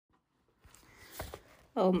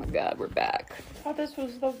Oh my god, we're back. Oh, this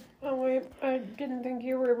was the... Oh, wait. I didn't think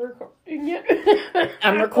you were recording yet.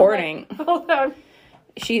 I'm recording. Hold on.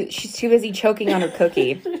 She's too busy choking on her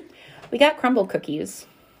cookie. We got crumble cookies.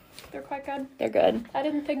 They're quite good. They're good. I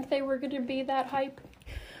didn't think they were going to be that hype.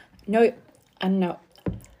 No, I don't know.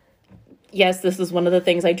 Yes, this is one of the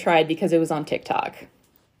things I tried because it was on TikTok.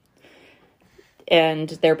 And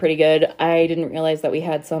they're pretty good. I didn't realize that we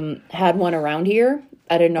had one around here.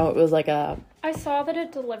 I didn't know it was like a... I saw that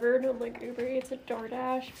it delivered on like Uber Eats at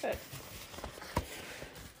DoorDash,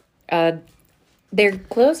 but... They're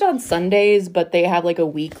closed on Sundays, but they have like a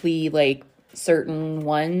weekly, like, certain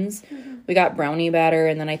ones. Mm-hmm. We got brownie batter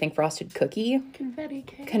and then I think frosted cookie. Confetti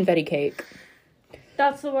cake. Confetti cake.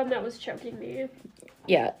 That's the one that was choking me.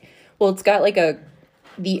 Yeah. Well, it's got like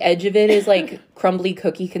the edge of it is like crumbly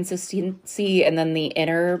cookie consistency, and then the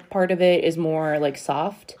inner part of it is more like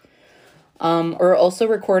soft. We're also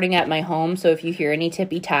recording at my home, so if you hear any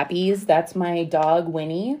tippy tappies, that's my dog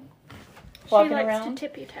Winnie. She likes to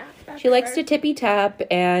tippy tap. She likes to tippy tap,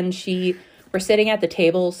 and we're sitting at the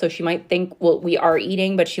table, so she might think, well, we are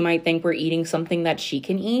eating, but she might think we're eating something that she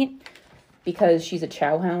can eat because she's a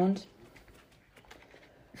chow hound.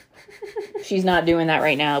 She's not doing that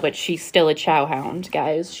right now, but she's still a chow hound,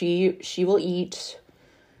 guys. She will eat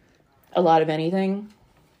a lot of anything.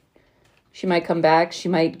 She might come back. She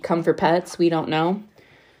might come for pets. We don't know.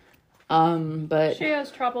 But she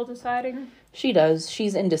has trouble deciding. She does.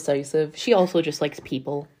 She's indecisive. She also just likes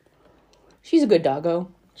people. She's a good doggo.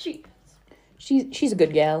 She's a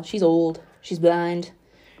good gal. She's old. She's blind.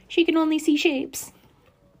 She can only see shapes.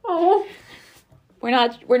 Oh. We're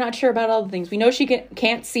not sure about all the things. We know she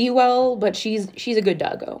can't see well, but she's a good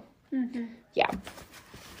doggo. Mm-hmm. Yeah.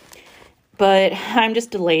 But I'm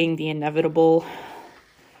just delaying the inevitable.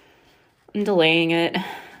 I'm delaying it.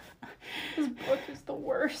 This book is the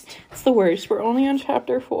worst. It's the worst. We're only on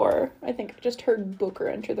chapter 4. I think I just heard Booker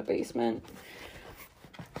enter the basement.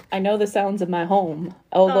 I know the sounds of my home.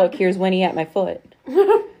 Oh, Thud. Look, here's Winnie at my foot.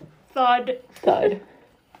 Thud. Thud.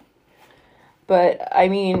 But, I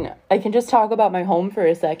mean, I can just talk about my home for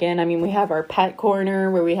a second. I mean, we have our pet corner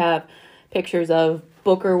where we have pictures of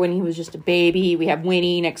Booker when he was just a baby. We have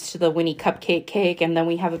Winnie next to the Winnie cupcake cake. And then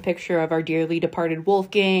we have a picture of our dearly departed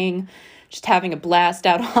Wolfgang just having a blast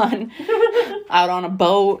out on a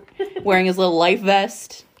boat, wearing his little life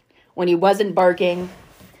vest when he wasn't barking.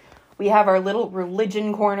 We have our little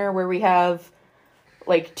religion corner where we have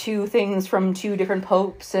like 2 things from 2 different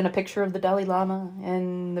popes and a picture of the Dalai Lama,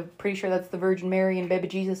 and I'm pretty sure that's the Virgin Mary and baby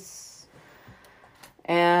Jesus.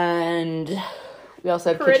 And we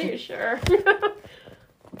also have sure.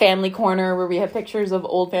 family corner where we have pictures of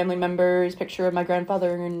old family members, picture of my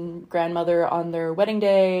grandfather and grandmother on their wedding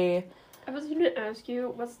day. I was going to ask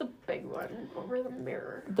you, what's the big one over the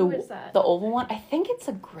mirror? Who is that? The oval one? I think it's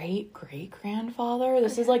a great-great-grandfather.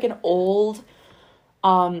 This is like an old,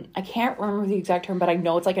 I can't remember the exact term, but I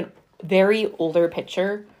know it's like a very older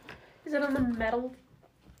picture. Is it on the metal?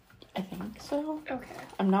 I think so. Okay.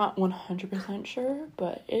 I'm not 100% sure,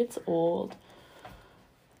 but it's old.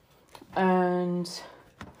 And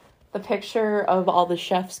the picture of all the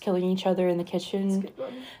chefs killing each other in the kitchen,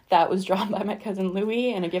 that was drawn by my cousin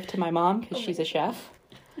Louie and a gift to my mom because she's a chef.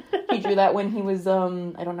 He drew that when he was,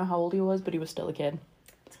 I don't know how old he was, but he was still a kid.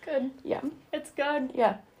 It's good. Yeah. It's good.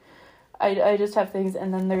 Yeah. I just have things,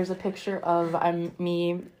 and then there's a picture of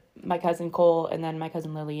me, my cousin Cole, and then my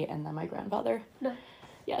cousin Lily, and then my grandfather. No.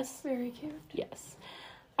 Yes. Very cute. Yes.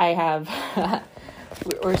 I have,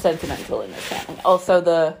 we're sentimental in this family. Also,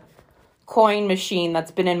 the coin machine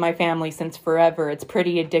that's been in my family since forever. It's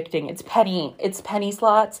pretty addicting. It's penny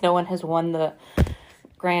slots. No one has won the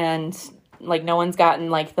grand, like, no one's gotten,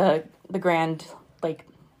 like, the grand, like...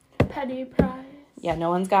 penny prize. Yeah,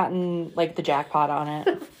 no one's gotten, like, the jackpot on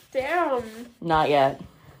it. Damn. Not yet.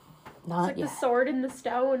 Not it's like yet. the sword in the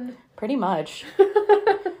stone. Pretty much.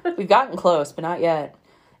 We've gotten close, but not yet.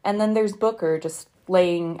 And then there's Booker just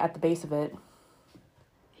laying at the base of it.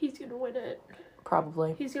 He's gonna win it.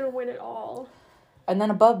 Probably. He's gonna win it all. And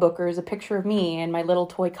then above Booker is a picture of me and my little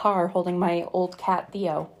toy car holding my old cat,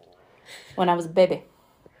 Theo, when I was a baby.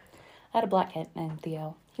 I had a black cat named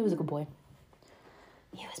Theo. He was a good boy.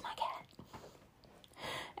 He was my cat.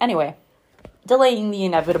 Anyway, delaying the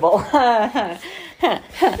inevitable. I'm just,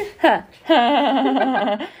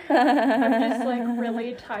 like,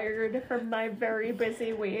 really tired from my very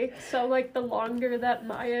busy week. So, like, the longer that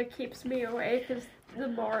Maya keeps me awake is the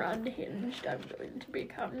more unhinged I'm going to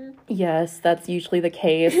become. Yes, that's usually the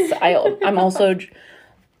case. I'm also...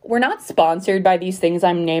 We're not sponsored by these things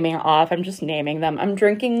I'm naming off. I'm just naming them. I'm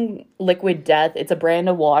drinking Liquid Death. It's a brand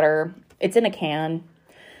of water. It's in a can.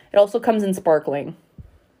 It also comes in sparkling.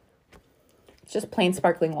 It's just plain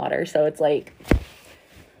sparkling water, so it's like...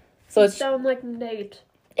 You sound like Nate.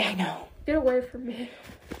 I know. Get away from me.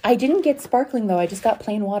 I didn't get sparkling, though. I just got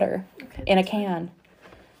plain water in a can.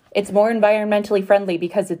 It's more environmentally friendly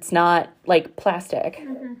because it's not, like, plastic.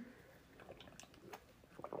 Mm-hmm.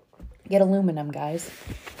 Get aluminum, guys.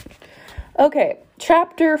 Okay,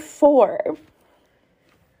 chapter 4.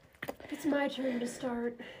 It's my turn to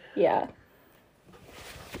start. Yeah.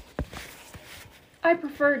 I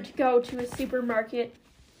preferred to go to a supermarket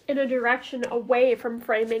in a direction away from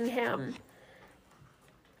Framingham.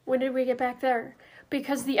 When did we get back there?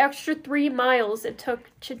 Because the extra 3 miles it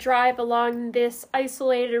took to drive along this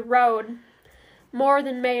isolated road more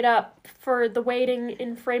than made up for the waiting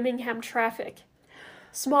in Framingham traffic.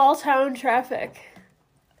 Small town traffic.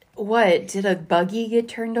 What? Did a buggy get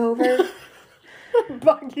turned over?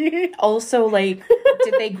 Buggy. Also, like,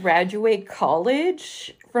 did they graduate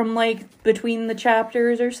college from, like, between the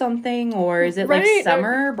chapters or something? Or is it, like,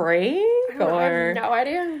 summer break? I have no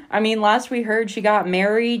idea. I mean, last we heard, she got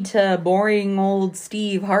married to boring old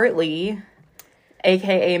Steve Hartley,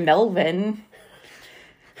 a.k.a. Melvin.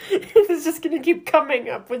 It's just gonna keep coming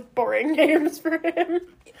up with boring names for him.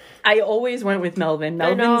 I always went with Melvin.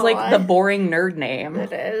 Melvin's, like, the boring nerd name.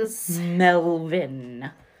 It is.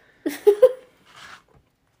 Melvin.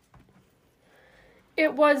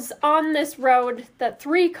 It was on this road that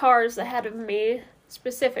 3 cars ahead of me,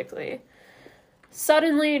 specifically,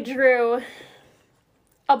 suddenly drew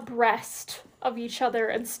abreast of each other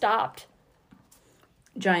and stopped.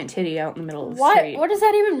 Giant titty out in the middle of the street. What does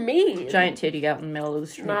that even mean? Giant titty out in the middle of the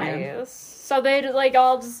street. Nice. Man. So they, like,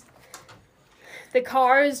 all just... The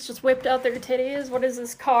cars just whipped out their titties. What is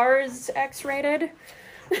this? Cars X-rated?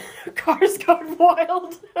 Cars Gone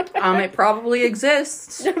Wild. It probably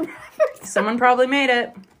exists. Someone probably made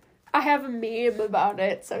it. I have a meme about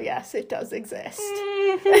it, so yes, it does exist.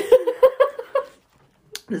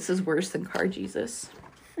 This is worse than Car Jesus,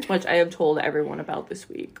 which I have told everyone about this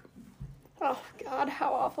week. Oh, God,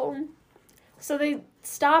 how awful. So they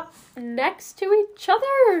stop next to each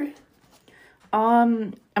other?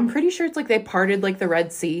 I'm pretty sure it's like they parted like the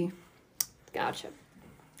Red Sea. Gotcha.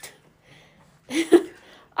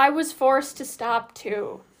 I was forced to stop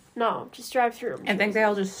too. No, just drive through them. I think they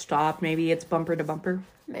all just stopped. Maybe it's bumper to bumper.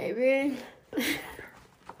 Maybe.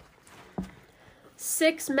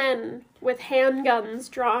 6 men with handguns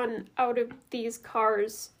drawn out of these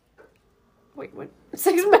cars. Wait, what?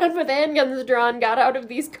 6 men with handguns drawn got out of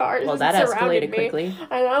these cars. Well, that escalated quickly.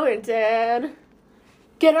 I know it did.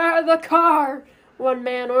 Get out of the car! One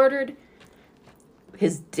man ordered.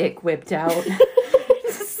 His dick whipped out.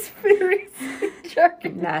 Furiously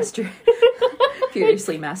jerking.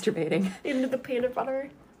 Furiously masturbating. Into the peanut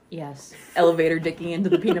butter. Yes. Elevator dicking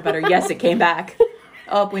into the peanut butter. Yes, it came back.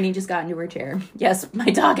 Oh, Winnie just got into her chair. Yes,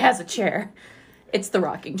 my dog has a chair. It's the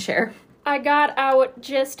rocking chair. I got out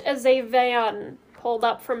just as a van pulled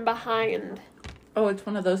up from behind. Oh, it's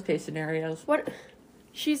one of those case scenarios. What?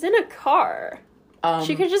 She's in a car.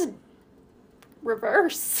 She could just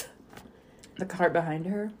reverse. The car behind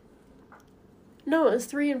her? No, there's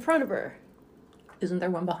 3 in front of her. Isn't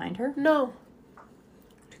there one behind her? No.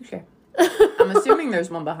 Touché. I'm assuming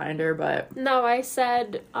there's one behind her, but... No, I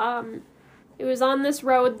said, it was on this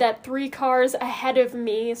road that 3 cars ahead of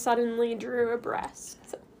me suddenly drew abreast.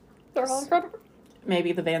 So they're all in front of her.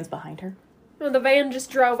 Maybe the van's behind her. No, the van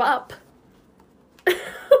just drove up.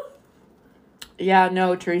 Yeah,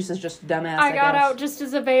 no, Teresa's just a dumbass, I got out just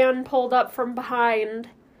as a van pulled up from behind.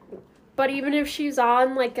 But even if she's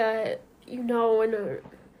on, like, on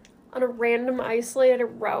a random isolated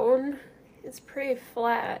road, it's pretty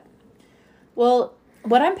flat. Well,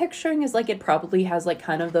 what I'm picturing is, like, it probably has, like,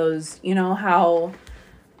 kind of those, you know how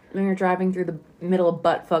when you're driving through the middle of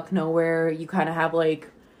buttfuck nowhere, you kind of have, like,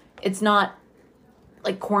 it's not,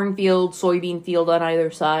 like, cornfield, soybean field on either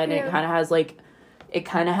side, and it kind of has,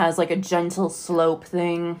 like, a gentle slope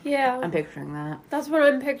thing. Yeah. I'm picturing that. That's what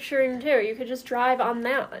I'm picturing, too. You could just drive on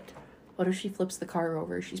that. What if she flips the car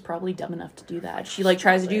over? She's probably dumb enough to do that. She, like,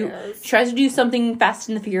 tries to do something Fast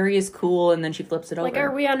and the Furious cool, and then she flips it over. Like,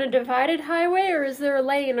 are we on a divided highway, or is there a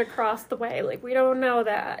lane across the way? Like, we don't know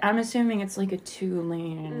that. I'm assuming it's, like, a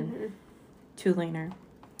 2-laner.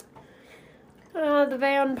 The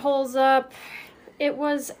van pulls up. It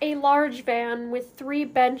was a large van with 3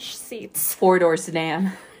 bench seats. 4-door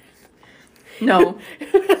sedan. No.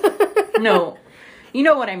 No. You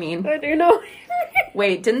know what I mean. I do know.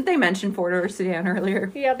 Wait, didn't they mention 4-door sedan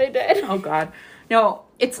earlier? Yeah, they did. Oh, God. No,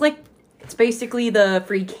 it's basically the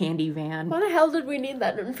free candy van. Why the hell did we need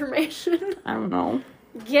that information? I don't know.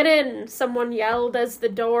 Get in, someone yelled as the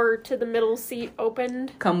door to the middle seat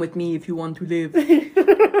opened. Come with me if you want to live.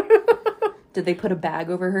 Did they put a bag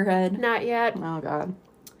over her head? Not yet. Oh, God.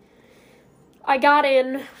 I got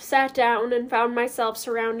in, sat down, and found myself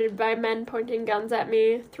surrounded by men pointing guns at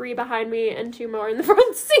me, 3 behind me, and 2 more in the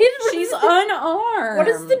front seat. She's unarmed. What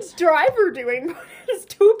is the driver doing? There's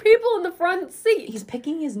 2 people in the front seat. He's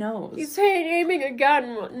picking his nose. He's aiming a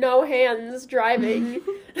gun, no hands, driving.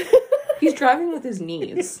 He's driving with his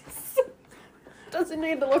knees. Doesn't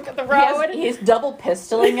need to look at the road. He's double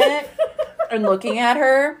pistoling it and looking at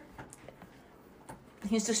her.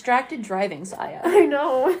 He's distracted driving, Saya. I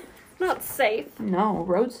know. Not safe. No,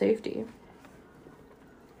 road safety.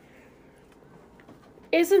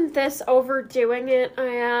 Isn't this overdoing it?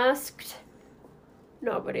 I asked.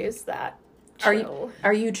 Nobody's that chill.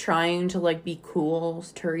 Are you trying to, like, be cool,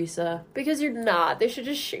 Teresa? Because you're not. They should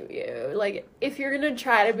just shoot you. Like, if you're gonna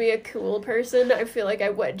try to be a cool person, I feel like I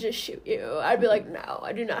would just shoot you. I'd be like, no,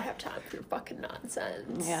 I do not have time for your fucking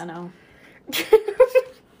nonsense. Yeah, no.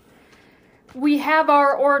 We have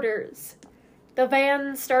our orders. The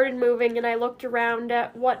van started moving, and I looked around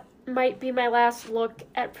at what might be my last look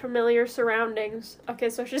at familiar surroundings. Okay,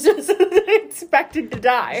 so she's just expecting to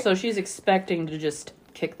die. So she's expecting to just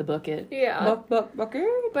kick the bucket. Yeah.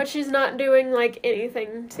 Bucket. But she's not doing, like,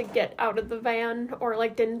 anything to get out of the van, or,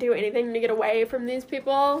 like, didn't do anything to get away from these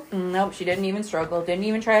people. Nope, she didn't even struggle. Didn't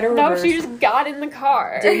even try to reverse. No, she just got in the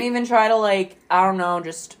car. Didn't even try to, like, I don't know,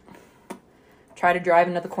 just try to drive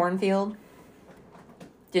into the cornfield.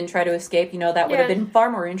 Didn't try to escape. You know, that would have been far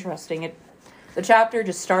more interesting. The chapter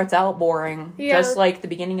just starts out boring. Yeah. Just like the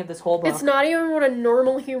beginning of this whole book. It's not even what a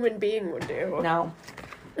normal human being would do. No.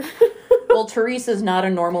 Well, Teresa's not a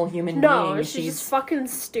normal human being. No, she's just fucking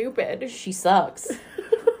stupid. She sucks.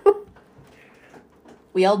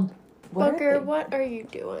 We all... Booker, what are you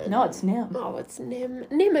doing? No, it's Nim. Oh, it's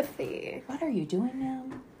Nimothy. What are you doing,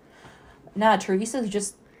 Nim? Nah, Teresa's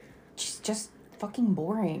just... She's just fucking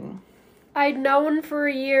boring. I'd known for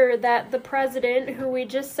a year that the president, who we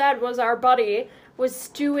just said was our buddy, was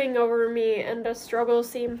stewing over me, and the struggle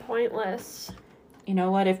seemed pointless. You know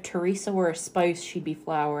what? If Teresa were a spice, she'd be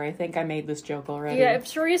flour. I think I made this joke already. Yeah, if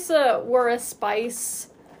Teresa were a spice...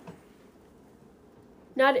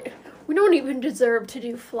 We don't even deserve to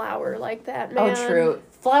do flour like that, man. Oh, true.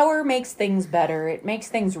 Flour makes things better. It makes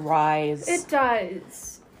things rise. It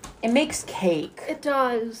does. It makes cake. It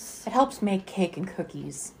does. It helps make cake and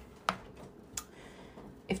cookies.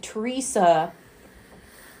 If Teresa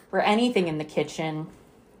were anything in the kitchen...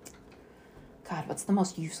 God, what's the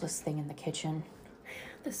most useless thing in the kitchen?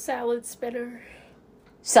 The salad spinner.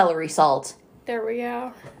 Celery salt. There we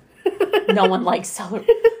go. No one likes celery.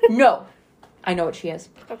 No. I know what she is.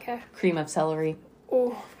 Okay. Cream of celery.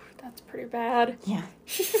 Oh, that's pretty bad. Yeah.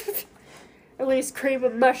 At least cream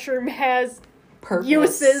of mushroom has purpose.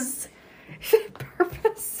 Uses.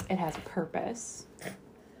 Purpose. It has a purpose.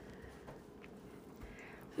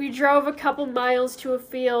 We drove a couple miles to a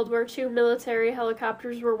field where 2 military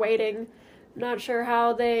helicopters were waiting. Not sure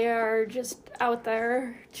how they are just out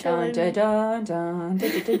there chilling.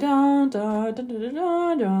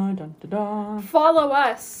 Follow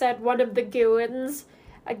us, said one of the goons.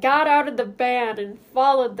 I got out of the van and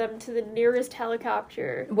followed them to the nearest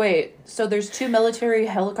helicopter. Wait, so there's 2 military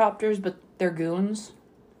helicopters, but they're goons?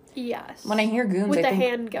 Yes. When I hear goons, with I a think...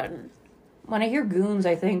 handgun. When I hear goons,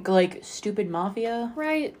 I think, like, stupid mafia.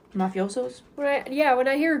 Right. Mafiosos. When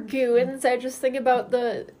I hear goons, I just think about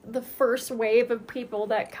the first wave of people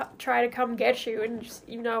that try to come get you and just,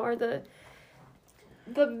 you know, are the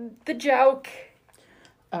joke.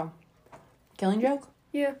 Oh. Killing Joke?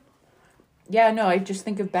 Yeah. Yeah, no, I just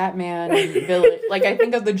think of Batman and villain. Like, I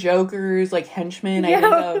think of the Joker's, like, henchmen. Yeah.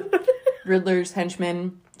 I think of Riddler's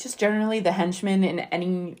henchmen. Just generally the henchmen in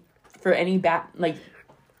any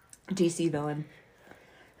DC villain.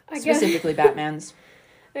 Specifically Batman's.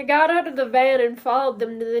 I got out of the van and followed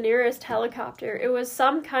them to the nearest helicopter. It was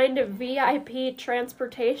some kind of VIP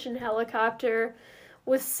transportation helicopter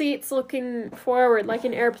with seats looking forward like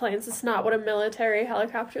in airplanes. It's not what a military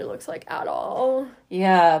helicopter looks like at all.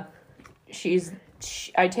 Yeah.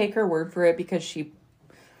 I take her word for it because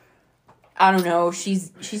I don't know, she's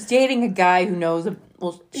dating a guy who knows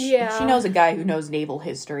she knows a guy who knows naval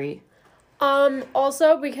history.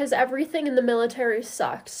 Also because everything in the military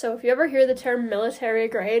sucks. So if you ever hear the term military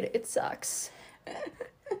grade, it sucks.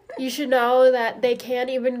 You should know that they can't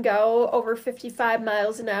even go over 55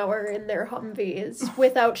 miles an hour in their Humvees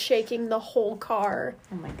without shaking the whole car.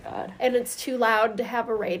 Oh my god. And it's too loud to have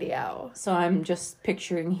a radio. So I'm just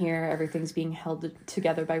picturing here everything's being held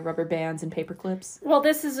together by rubber bands and paper clips. Well,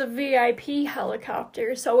 this is a VIP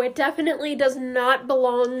helicopter, so it definitely does not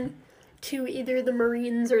belong to either the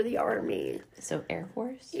Marines or the Army. So Air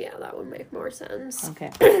Force? Yeah, that would make more sense.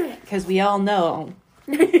 Okay. Because we all know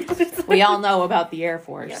about the Air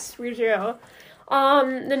Force. Yes, we do.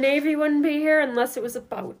 The Navy wouldn't be here unless it was a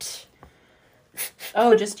boat.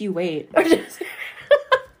 Oh, just you wait.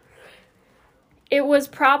 It was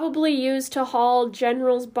probably used to haul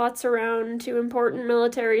generals' butts around to important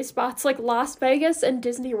military spots like Las Vegas and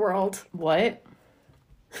Disney World. What?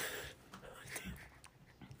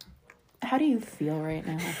 How do you feel right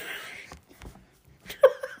now?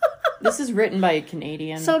 This is written by a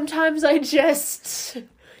Canadian. Sometimes I just,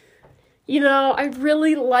 I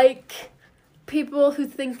really like people who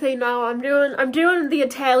think they know. I'm doing the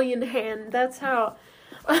Italian hand. That's how.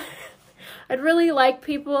 I'd really like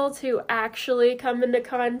people to actually come into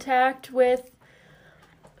contact with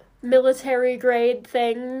military grade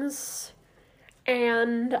things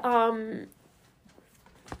and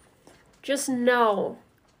just know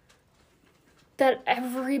that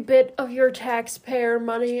every bit of your taxpayer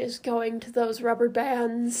money is going to those rubber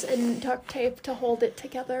bands and duct tape to hold it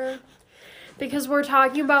together. Because we're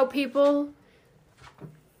talking about people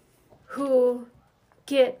who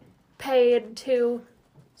get paid to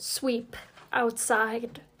sweep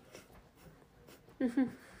outside. Mm-hmm.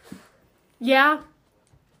 Yeah.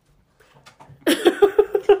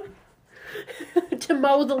 To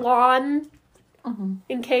mow the lawn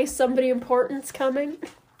in case somebody important's coming.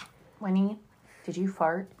 Winnie, did you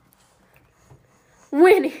fart?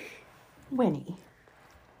 Winnie.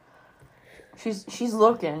 She's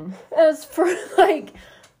looking. As for,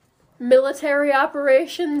 military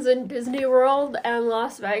operations in Disney World and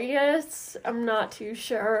Las Vegas, I'm not too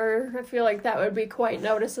sure. I feel like that would be quite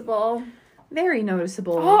noticeable. Very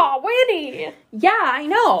noticeable. Oh, Winnie! Yeah, I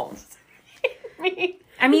know.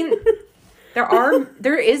 I mean,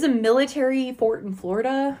 there is a military fort in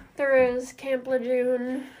Florida. There is Camp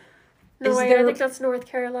Lejeune. No, Is wait, there- I think that's North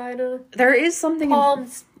Carolina. There is something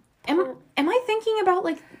Palms. Am I thinking about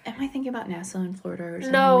NASA in Florida or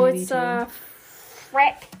something? No, maybe, it's, too?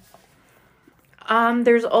 frick.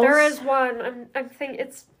 There's also... There is one. I think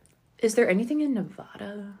it's Is there anything in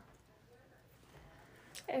Nevada?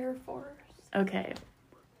 Air Force. Okay.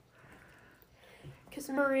 Because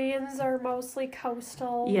Marines are mostly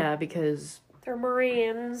coastal. Yeah, because... They're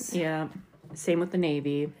Marines. Yeah. Same with the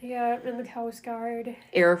Navy. Yeah, and the Coast Guard.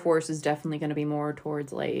 Air Force is definitely going to be more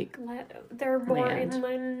towards, They're more land.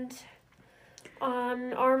 inland.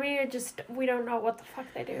 Army, we don't know what the fuck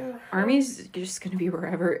they do. Army's just going to be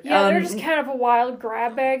wherever. Yeah, they're just kind of a wild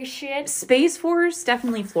grab bag shit. Space Force,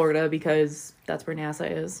 definitely Florida, because that's where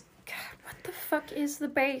NASA is. God, what the fuck is the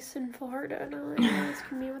base in Florida? No, you're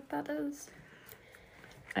asking me what that is.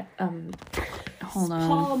 Hold on.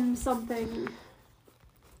 Palm something.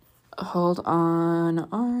 Hold on.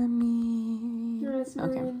 Army. No, it's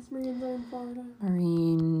Marines. Okay. Marines are in Florida.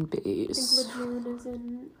 Marine I base. think Lejeune is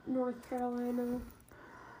in North Carolina.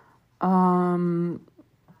 Or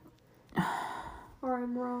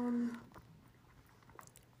I'm wrong.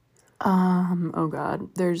 Oh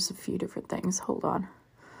god, there's a few different things. Hold on.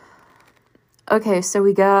 Okay, so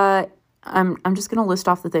we got, I'm just gonna list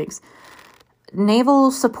off the things.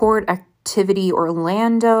 Naval Support Activity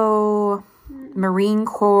Orlando, Marine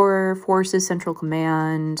Corps Forces Central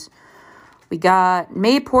Command. We got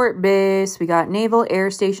Mayport Base, we got Naval Air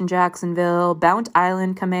Station Jacksonville, Blount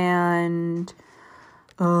Island Command,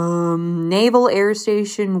 Naval Air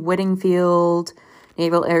Station Whittingfield,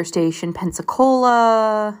 Naval Air Station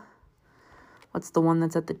Pensacola. What's the one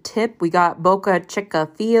that's at the tip? We got Boca Chica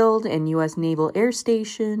Field and U.S. Naval Air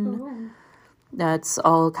Station. Oh. That's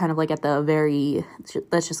all kind of like at the very,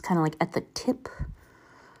 that's just kind of like at the tip.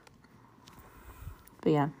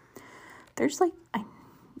 But yeah, there's like,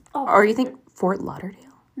 or you think Fort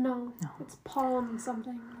Lauderdale? No, it's Palm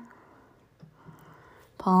something.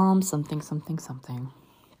 Palm something.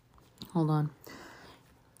 Hold on.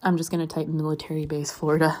 I'm just going to type military base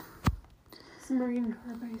Florida. It's a Marine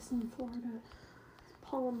Corps base in Florida.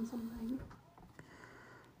 Palm something.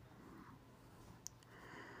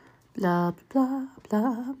 Blah, blah,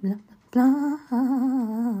 blah, blah, blah,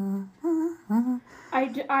 blah.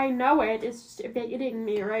 I know it. It's just evading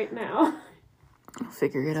me right now. I'll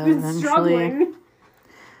figure it out Been eventually. struggling.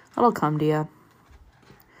 It'll come to you.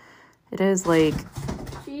 It is like...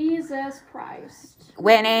 Jesus Christ.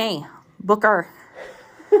 Winnie! Booker!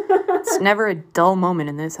 It's never a dull moment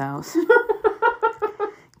in this house.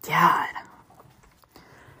 God.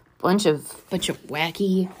 Bunch of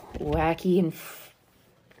wacky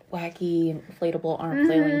inflatable arm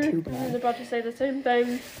flailing tube I was men. about to say the same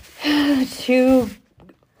thing. Two,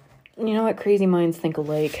 you know what, crazy minds think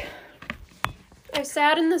alike. I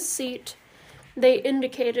sat in the seat they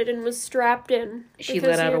indicated and was strapped in. She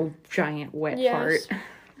let out a giant wet Yes. fart.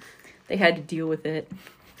 They had to deal with it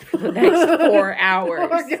for the next 4 hours.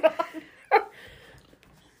 Oh, God.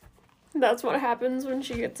 That's what happens when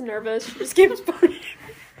she gets nervous. She just keeps farting.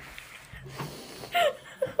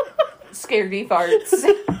 Scaredy farts.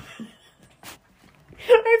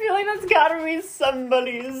 I feel like that's gotta be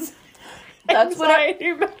somebody's That's what I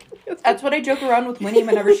anxiety mechanism. That's what I joke around with Winnie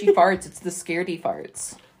whenever she farts. It's the scaredy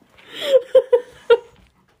farts.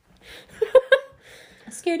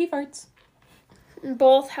 Scaredy farts.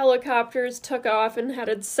 Both helicopters took off and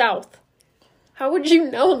headed south. How would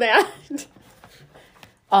you know that?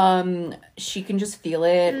 She can just feel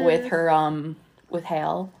it with her, with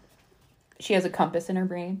Hale. She has a compass in her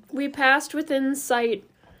brain. We passed within sight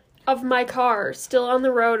of my car, still on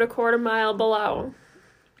the road a quarter mile below.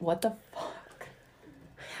 What the fuck?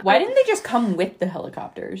 Why didn't they just come with the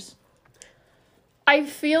helicopters I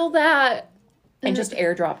feel that... and just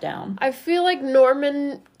airdrop down? I feel like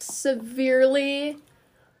Norman severely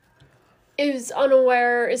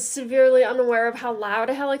unaware of how loud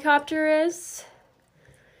a helicopter is.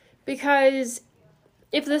 Because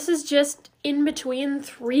if this is just in between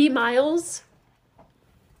 3 miles,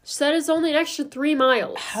 she said it's only an extra 3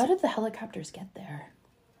 miles. How did the helicopters get there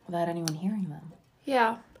without anyone hearing them?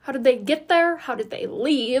 Yeah. How did they get there? How did they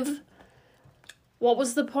leave? What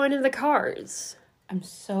was the point of the cars? I'm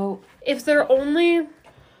so... If they're only...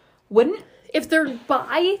 Wouldn't... If they're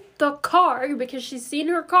by the car, because she's seen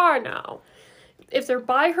her car now, if they're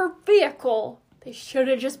by her vehicle, they should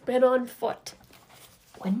have just been on foot.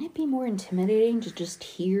 Wouldn't it be more intimidating to just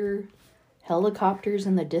hear helicopters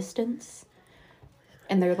in the distance?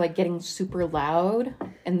 And they're, like, getting super loud.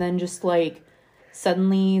 And then just, like,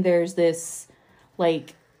 suddenly there's this,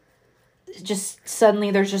 like... Just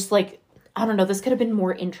suddenly there's just, like... I don't know, this could have been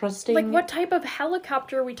more interesting. Like, what type of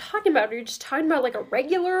helicopter are we talking about? Are you just talking about, like, a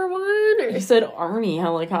regular one? Or... You said army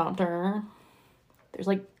helicopter. There's,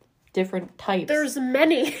 like, different types. There's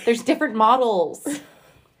many. There's different models.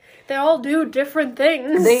 They all do different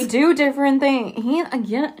things. They do different things.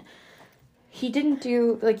 He didn't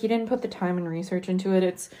do, like, he didn't put the time and research into it.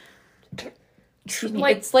 It's, excuse me,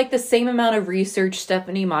 like, it's like the same amount of research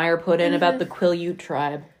Stephanie Meyer put in about the Quileute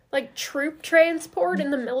tribe. Like, troop transport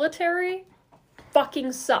in the military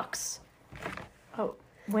fucking sucks. Oh,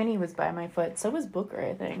 Winnie was by my foot. So was Booker,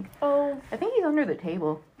 I think. Oh. I think he's under the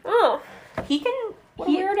table. Oh. He can... What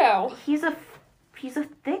a weirdo. He's a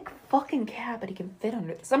thick fucking cat, but he can fit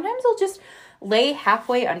under... Sometimes he'll just lay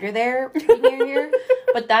halfway under there near here,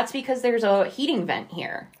 but that's because there's a heating vent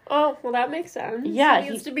here. Oh, well, that makes sense. Yeah, he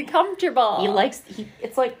needs to be comfortable.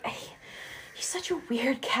 It's like... He's such a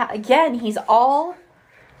weird cat. Again, he is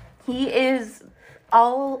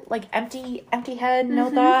all, like, empty head, no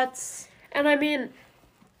thoughts. And I mean,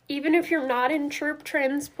 even if you're not in troop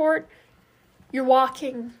transport, you're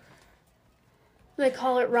walking. They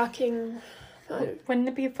call it rucking. Wouldn't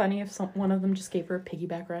it be funny if one of them just gave her a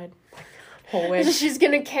piggyback ride? Whole way. She's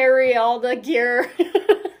gonna carry all the gear.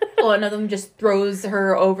 One of them just throws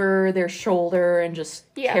her over their shoulder and just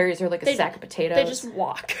carries her like a sack of potatoes. They just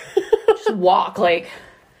walk. Just walk, like,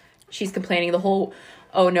 she's complaining the whole...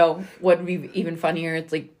 Oh, no, what would be even funnier,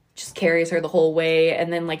 it's, like, just carries her the whole way,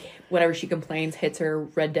 and then, like, whenever she complains, hits her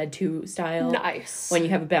Red Dead 2 style. Nice. When you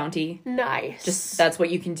have a bounty. Nice. Just, that's what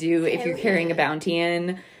you can do if you're carrying a bounty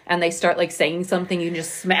in, and they start, like, saying something, you can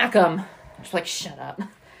just smack them. Just, like, shut up.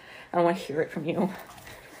 I don't want to hear it from you.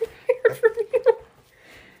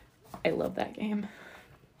 I love that game.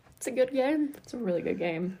 It's a good game. It's a really good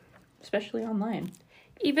game. Especially online.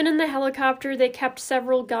 Even in the helicopter, they kept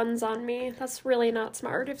several guns on me. That's really not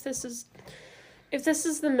smart. If this is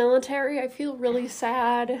the military, I feel really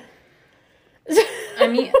sad. I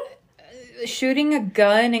mean, shooting a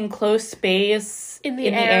gun in close space in the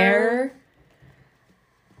air.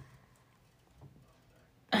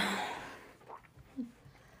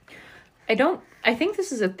 I think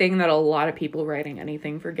this is a thing that a lot of people writing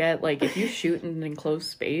anything forget. Like, if you shoot in an enclosed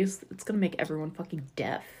space, it's gonna make everyone fucking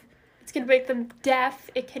deaf. It's gonna make them deaf.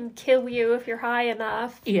 It can kill you if you're high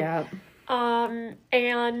enough. Yeah.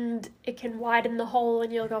 And it can widen the hole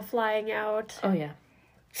and you'll go flying out. Oh, yeah.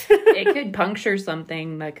 It could puncture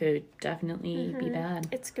something that could definitely be bad.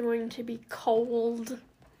 It's going to be cold.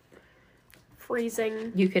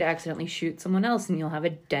 Freezing. You could accidentally shoot someone else and you'll have a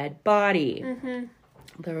dead body. Mm-hmm.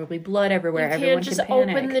 There will be blood everywhere. You Everyone can't just can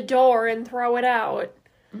panic. open the door and throw it out.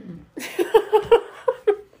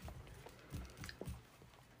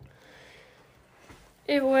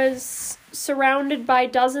 It was surrounded by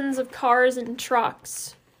dozens of cars and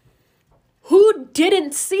trucks. Who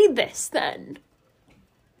didn't see this then?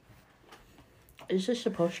 Is this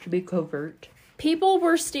supposed to be covert? People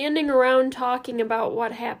were standing around talking about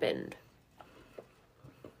what happened.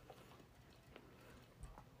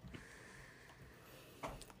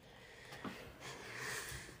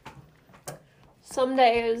 Some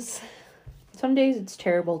days it's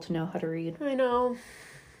terrible to know how to read. I know.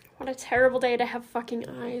 What a terrible day to have fucking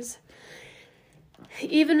eyes.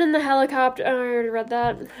 Even in the helicopter. Oh, I already read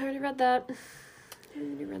that.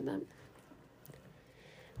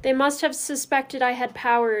 They must have suspected I had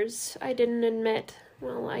powers. I didn't admit.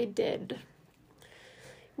 Well, I did.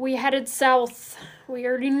 We headed south. We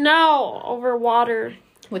already know. Over water.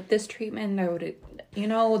 With this treatment, I would,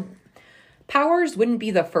 powers wouldn't be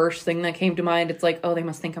the first thing that came to mind. It's like, oh, they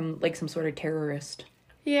must think I'm like some sort of terrorist.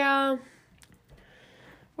 Yeah.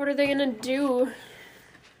 What are they gonna do?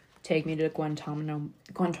 Take me to Guantanamo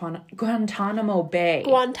Bay.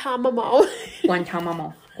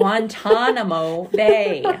 Guantanamo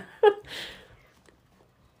Bay.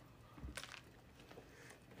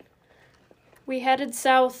 We headed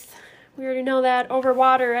south. We already know that. Over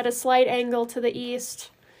water at a slight angle to the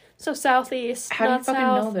east. So southeast, How do you not fucking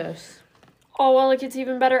south. know this? Oh, well, it gets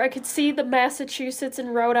even better. I could see the Massachusetts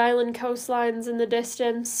and Rhode Island coastlines in the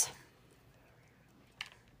distance.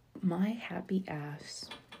 My happy ass.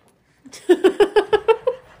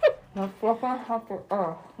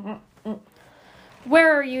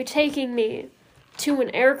 Where are you taking me? To an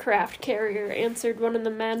aircraft carrier, answered one of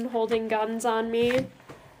the men holding guns on me.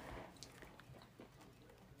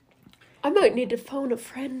 I might need to phone a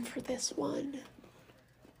friend for this one.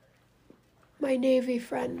 My Navy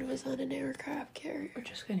friend was on an aircraft carrier. We're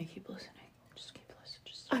just gonna keep listening. Just keep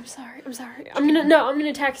listening. I'm sorry. I'm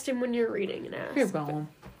gonna text him when you're reading and ask. You're going.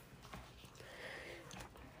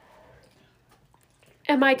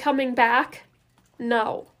 Am I coming back?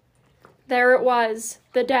 No. There it was,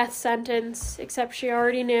 the death sentence, except she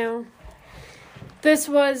already knew. This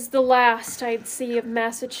was the last I'd see of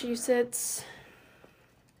Massachusetts.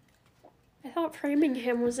 I thought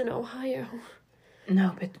Framingham was in Ohio.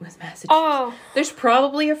 No, but with Massachusetts. Oh. There's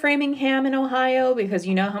probably a Framingham in Ohio because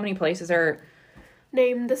you know how many places are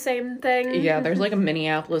Named the same thing. Yeah, there's like a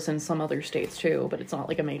Minneapolis in some other states too, but it's not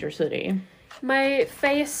like a major city. My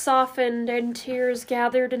face softened and tears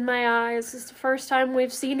gathered in my eyes. It's the first time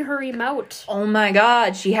we've seen her emote. Oh my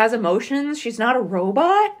god, she has emotions? She's not a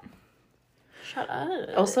robot? Shut up.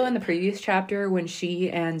 Also, in the previous chapter, when she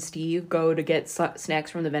and Steve go to get snacks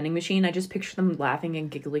from the vending machine, I just picture them laughing and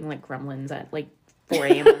giggling like gremlins at like 4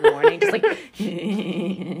 a.m. in the morning. Just like...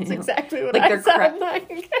 That's exactly what like I sound like.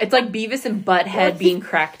 It's like Beavis and Butthead being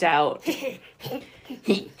cracked out.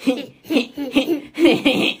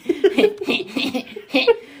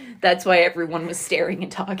 That's why everyone was staring and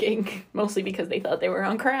talking. Mostly because they thought they were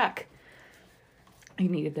on crack. I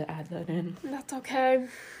needed to add that in. That's okay.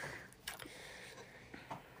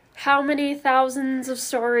 How many thousands of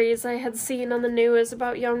stories I had seen on the news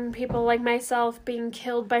about young people like myself being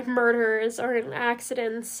killed by murderers or in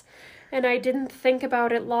accidents, and I didn't think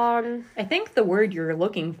about it long. I think the word you're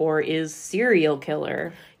looking for is serial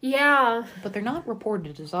killer. Yeah. But they're not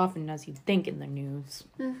reported as often as you'd think in the news.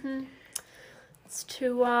 Mm-hmm. It's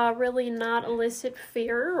to really not elicit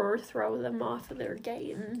fear or throw them off of their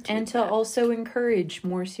game. And to also encourage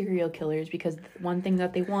more serial killers, because one thing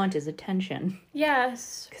that they want is attention.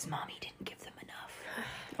 Yes. Because mommy didn't give them enough.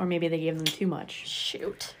 Or maybe they gave them too much.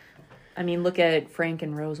 Shoot. I mean, look at Frank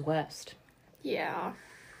and Rose West. Yeah.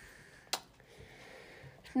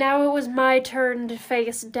 Now it was my turn to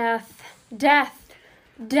face death. Death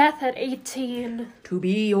at 18. To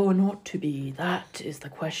be or not to be, that is the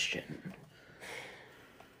question.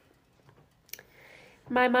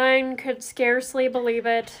 My mind could scarcely believe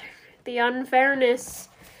it. The unfairness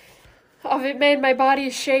of it made my body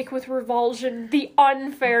shake with revulsion. The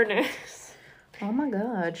unfairness. Oh my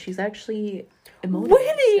god, she's actually emotive.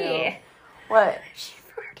 Winnie! Still. What? She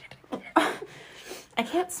farted. I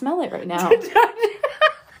can't smell it right now.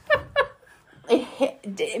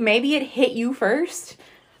 Maybe it hit you first.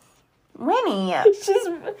 Winnie. It's just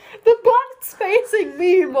the butt's facing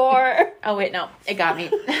me more. Oh wait, no, it got me.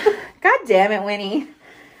 God damn it, Winnie.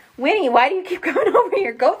 Winnie, why do you keep coming over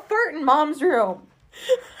here? Go fart in Mom's room.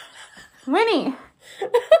 Winnie.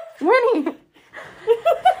 Winnie.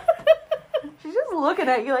 She's just looking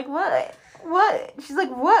at you like, what? What? She's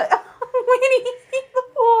like, what? Winnie.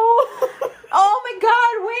 Oh my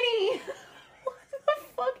god, Winnie. What the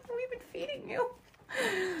fuck have we been feeding you?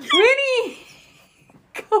 Winnie.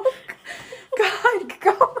 Go. God,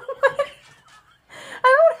 go. I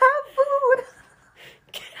don't have food.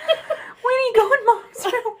 Winnie, go in Mom's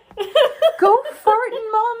room. Go fart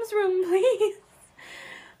in Mom's room, please.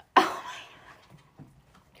 Oh my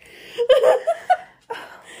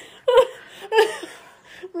god.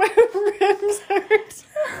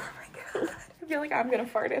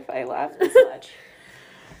 fart if I laugh this much.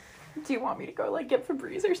 Do you want me to go, like, get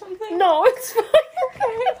Febreze or something? No, it's fine.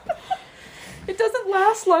 Okay. It doesn't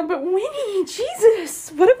last long, but Winnie,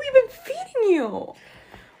 Jesus, what have we been feeding you?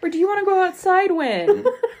 Or do you want to go outside, Win?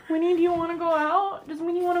 Winnie, do you want to go out? Does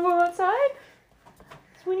Winnie want to go outside?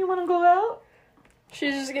 Does Winnie want to go out?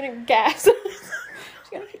 She's just gonna gas. She's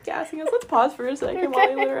gonna keep gassing us. Let's pause for a second while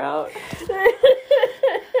I let her out.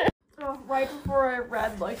 Oh, right before I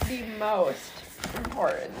read, like, the most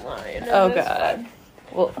important line. Oh, God.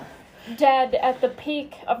 Well, dead at the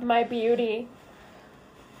peak of my beauty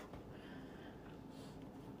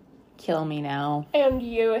kill me now. and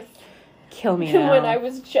youth. Kill me now. When I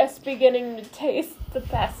was just beginning to taste the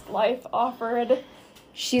best life offered.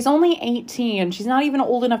 She's only 18. She's not even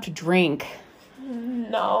old enough to drink.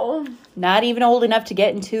 No. Not even old enough to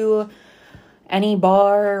get into any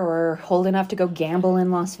bar or old enough to go gamble in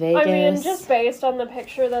Las Vegas. I mean, just based on the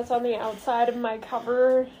picture that's on the outside of my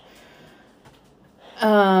cover.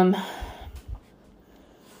 No.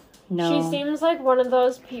 She seems like one of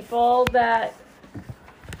those people that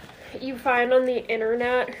you find on the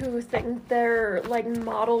internet who think they're, like,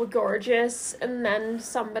 model gorgeous, and then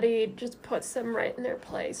somebody just puts them right in their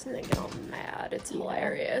place and they get all mad. It's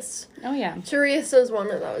hilarious. Oh, yeah. Teresa's one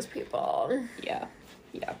of those people. Yeah.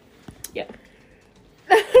 Yeah. Yeah.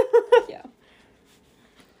 Yeah.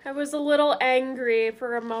 I was a little angry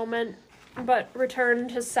for a moment, but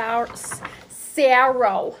returned to sorrow.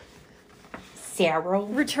 Sarah.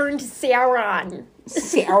 Return to Sauron.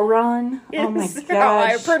 Sauron? Oh my Is how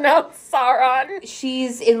I gosh. pronounce Sauron.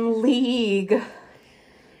 She's in league.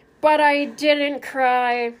 But I didn't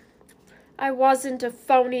cry. I wasn't a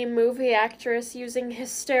phony movie actress using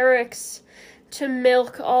hysterics to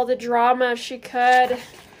milk all the drama she could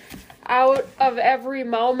out of every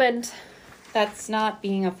moment. That's not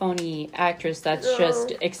being a phony actress. That's No.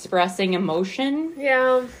 just expressing emotion.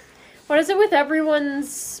 Yeah. What is it with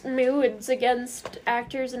everyone's moods against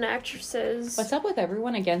actors and actresses? What's up with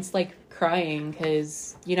everyone against, like, crying?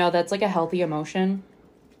 Because, you know, that's, like, a healthy emotion.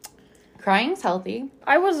 Crying's healthy.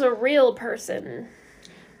 I was a real person.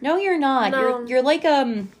 No, you're not. No. You're like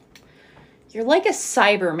a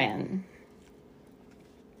Cyberman.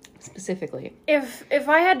 Specifically. If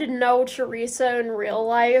I had to know Teresa in real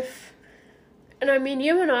life, and I mean,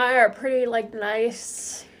 you and I are pretty, like,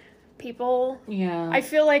 nice people. Yeah. I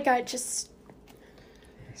feel like I'd just...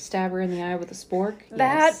 Stab her in the eye with a spork?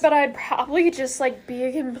 That, Yes. but I'd probably just, like, be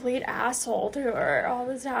a complete asshole to her all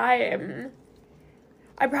the time.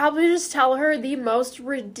 I'd probably just tell her the most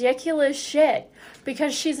ridiculous shit,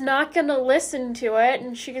 because she's not gonna listen to it,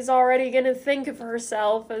 and she's already gonna think of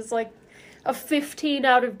herself as, like, a 15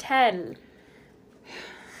 out of 10.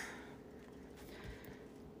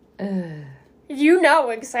 You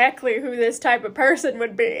know exactly who this type of person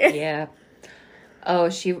would be. Yeah. I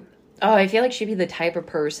feel like she'd be the type of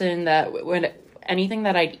person that when anything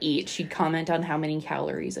that I'd eat, she'd comment on how many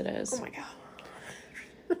calories it is. Oh my god.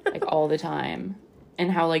 Like, all the time. And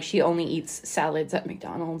how, like, she only eats salads at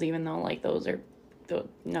McDonald's, even though, like, those are...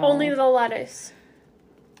 No. Only the lettuce.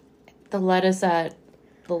 The lettuce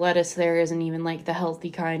there isn't even, like, the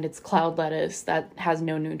healthy kind. It's cloud lettuce that has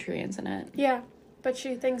no nutrients in it. Yeah, but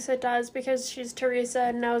she thinks it does because she's Teresa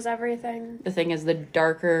and knows everything. The thing is, the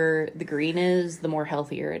darker the green is, the more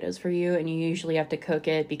healthier it is for you. And you usually have to cook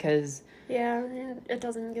it because... Yeah, it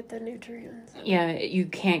doesn't get the nutrients. Yeah, you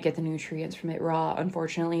can't get the nutrients from it raw,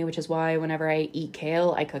 unfortunately, which is why whenever I eat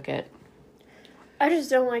kale, I cook it. I just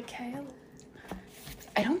don't like kale.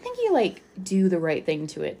 I don't think you, like, do the right thing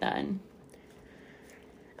to it then.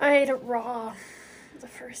 I ate it raw the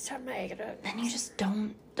first time I ate it. Then you just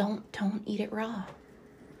don't eat it raw.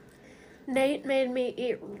 Nate made me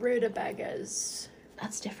eat rutabagas.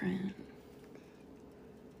 That's different.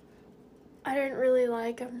 I didn't really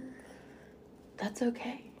like them. That's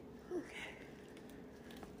okay.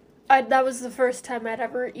 That was the first time I'd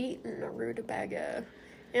ever eaten a rutabaga.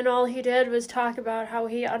 And all he did was talk about how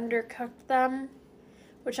he undercooked them,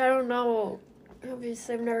 which I don't know.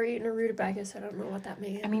 Obviously, I've never eaten a rutabaga, so I don't know what that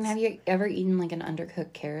means. I mean, have you ever eaten, like, an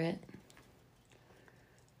undercooked carrot?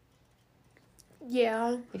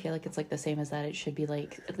 Yeah. I feel like it's, like, the same as that. It should be,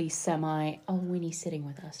 like, at least semi... Oh, Winnie's sitting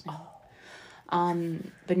with us now.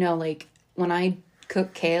 But no, like, when I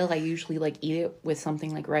cook kale, I usually, like, eat it with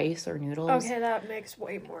something like rice or noodles. Okay, that makes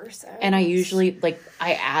way more sense. And I usually, like,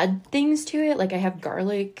 I add things to it. Like, I have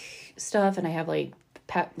garlic stuff, and I have, like,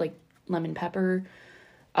 lemon pepper.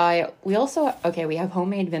 We have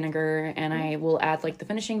homemade vinegar, and I will add, like, the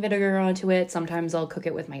finishing vinegar onto it. Sometimes I'll cook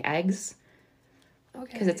it with my eggs.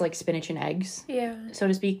 Okay. Because it's, like, spinach and eggs, Yeah. so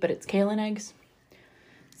to speak, but it's kale and eggs.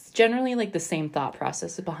 It's generally, like, the same thought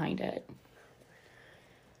process behind it.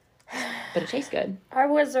 but it tastes good. I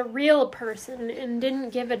was a real person and didn't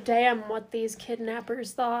give a damn what these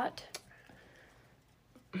kidnappers thought.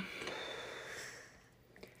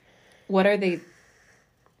 What are they...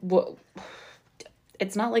 What?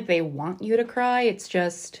 It's not like they want you to cry, it's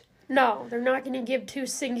just... No, they're not going to give two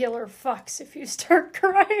singular fucks if you start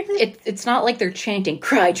crying. It's not like they're chanting,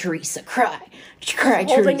 "Cry, Teresa, cry. Cry,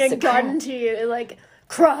 Holding Teresa, a gun cry. to you, like,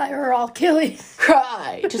 cry or I'll kill you.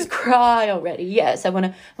 Cry. Just cry already. Yes, I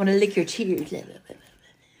want to lick your tears.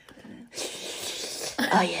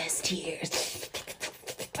 Oh, yes, tears.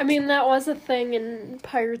 I mean, that was a thing in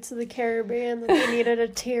Pirates of the Caribbean, that they needed a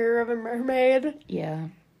tear of a mermaid. Yeah.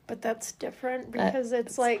 But that's different because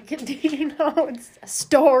it's like, it's a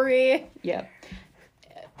story. Yeah.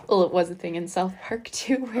 Well, it was a thing in South Park,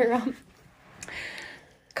 too, where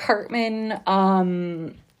Cartman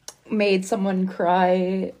made someone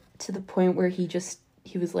cry to the point where he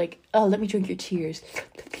was like, "Oh, let me drink your tears."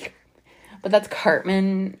 But that's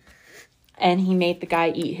Cartman, and he made the guy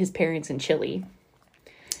eat his parents in chili.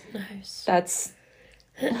 Nice. That's...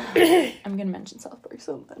 I'm gonna mention South Park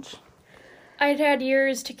so much. I'd had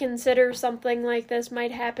years to consider something like this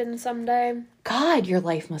might happen someday. God, your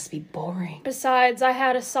life must be boring. Besides, I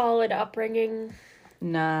had a solid upbringing.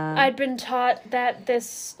 Nah. I'd been taught that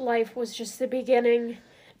this life was just the beginning.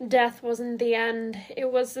 Death wasn't the end.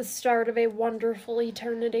 It was the start of a wonderful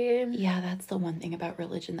eternity. Yeah, that's the one thing about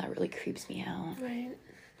religion that really creeps me out. Right.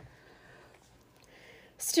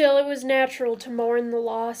 Still, it was natural to mourn the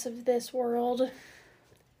loss of this world.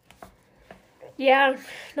 Yeah,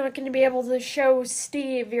 not going to be able to show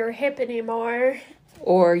Steve your hip anymore.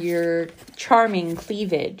 Or your charming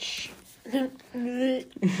cleavage.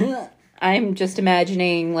 I'm just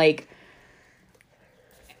imagining, like,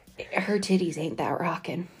 her titties ain't that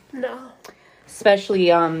rockin'. No. Especially,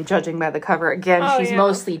 judging by the cover. Again, she's yeah.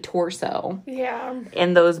 mostly torso. Yeah.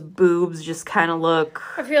 And those boobs just kind of look...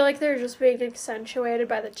 I feel like they're just being accentuated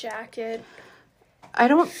by the jacket.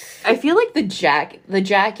 I feel like the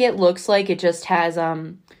jacket looks like it just has,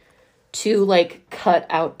 two, like, cut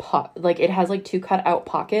out, it has, like, two cut out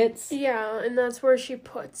pockets. Yeah, and that's where she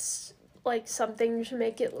puts, like, something to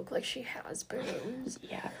make it look like she has boobs.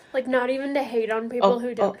 Yeah. Like, not even to hate on people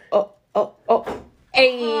who don't.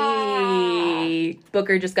 Hey!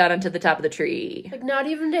 Booker just got onto the top of the tree. Like, not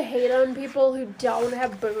even to hate on people who don't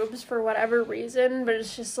have boobs for whatever reason, but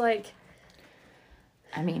it's just like...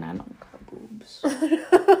 I mean, I don't got boobs.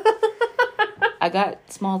 I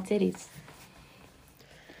got small titties.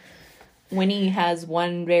 Winnie has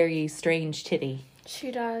one very strange titty.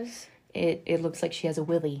 She does. It looks like she has a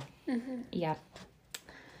willy. Mm-hmm. Yeah.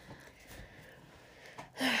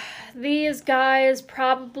 These guys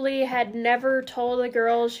probably had never told the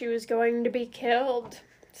girl she was going to be killed.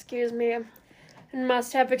 Excuse me. And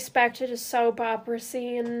must have expected a soap opera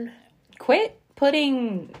scene. Quit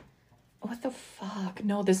putting... What the fuck?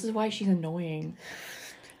 No, this is why she's annoying.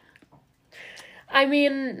 I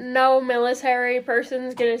mean, no military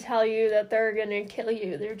person's gonna tell you that they're gonna kill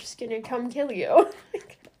you. They're just gonna come kill you.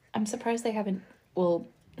 I'm surprised they haven't... Well,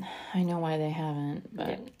 I know why they haven't,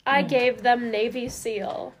 but... I gave them Navy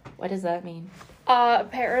SEAL. What does that mean?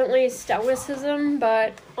 Apparently stoicism,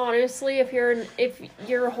 but honestly, if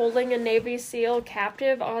you're holding a Navy SEAL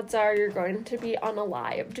captive, odds are you're going to be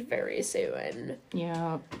unalived very soon.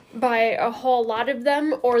 Yeah. By a whole lot of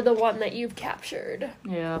them, or the one that you've captured.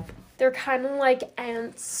 Yeah. They're kind of like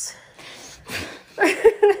ants.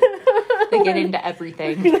 They get into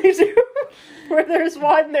everything. They do. Where there's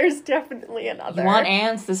one, there's definitely another. You want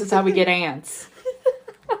ants? This is how we get ants.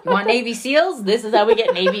 You want Navy SEALs? This is how we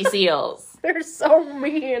get Navy SEAls. They're so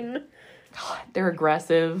mean. They're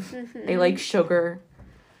aggressive. Mm-hmm. They like sugar.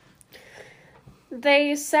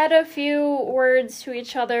 They said a few words to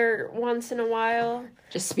each other once in a while.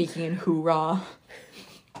 Just speaking in hoorah.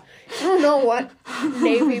 I don't know what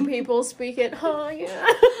Navy people speak in. Oh, yeah.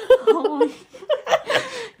 Oh,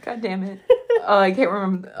 God damn it. Oh, I can't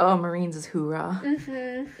remember. Oh, Marines is hoorah.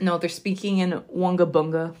 Mm-hmm. No, they're speaking in wonga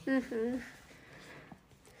bunga. Mm-hmm.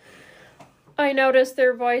 I noticed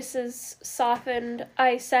their voices softened.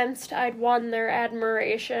 I sensed I'd won their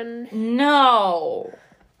admiration. No.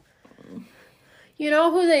 You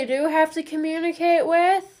know who they do have to communicate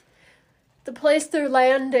with? The place they're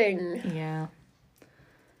landing. Yeah.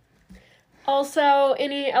 Also,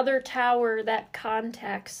 any other tower that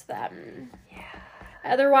contacts them. Yeah.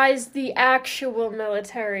 Otherwise, the actual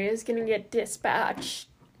military is gonna get dispatched.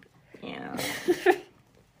 Yeah.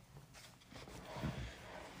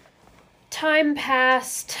 Time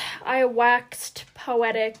passed. I waxed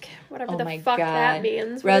poetic. Whatever the fuck that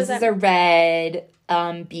means. What Roses are red.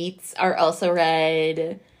 Beets are also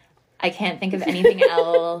red. I can't think of anything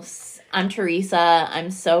else. I'm Teresa.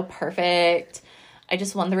 I'm so perfect. I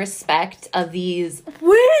just won the respect of these.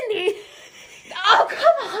 Winnie! Oh,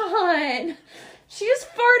 come on. She just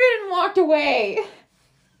farted and walked away.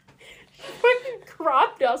 Fucking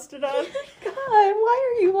crop dusted us. God,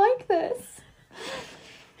 why are you like this?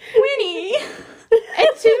 Winnie! And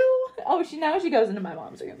two. Oh, now she goes into my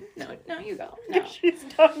mom's room. No, you go. No. She's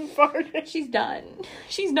done farting. She's done.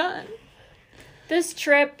 She's done. This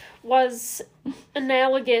trip was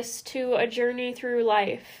analogous to a journey through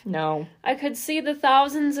life. No. I could see the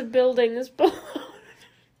thousands of buildings below.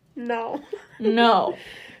 No. No.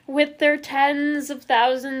 With their tens of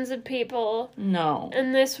thousands of people. No.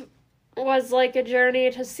 And this was like a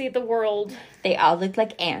journey to see the world. They all look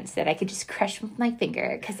like ants that I could just crush with my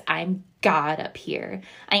finger because I'm God up here.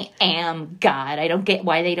 I am God. I don't get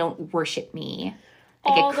why they don't worship me. I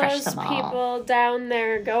All could crush those them all. people down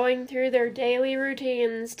there going through their daily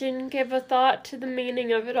routines didn't give a thought to the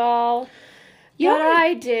meaning of it all. Yeah. But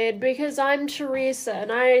I did, because I'm Teresa,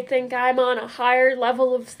 and I think I'm on a higher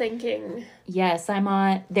level of thinking. Yes,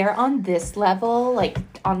 they're on this level, like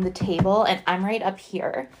on the table, and I'm right up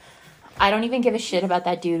here. I don't even give a shit about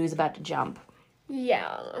that dude who's about to jump.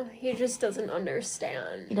 Yeah, he just doesn't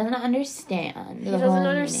understand. He doesn't understand. He doesn't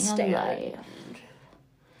understand.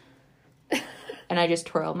 And I just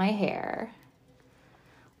twirl my hair.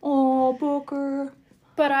 Oh, Booker.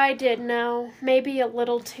 But I did know. Maybe a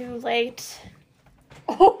little too late.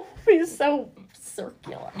 Oh, he's so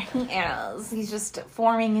circular. He is. He's just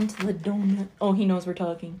forming into the donut. Oh, he knows we're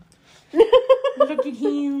talking. Look at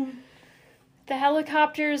him. The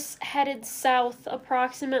helicopters headed south,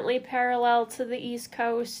 approximately parallel to the east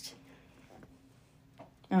coast.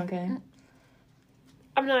 Okay.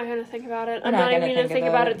 I'm not going to think about it. We're I'm not not even gonna going to think think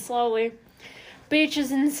about about it. it slowly.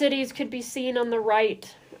 Beaches and cities could be seen on the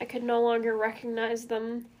right. I could no longer recognize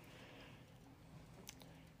them.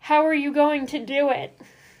 How are you going to do it?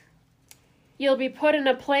 You'll be put in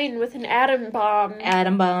a plane with an atom bomb.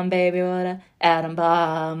 Atom bomb, baby, what a atom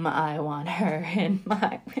bomb. I want her in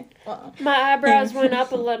my... My eyebrows went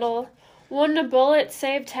up a little. Wouldn't a bullet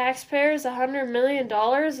save taxpayers $100 million?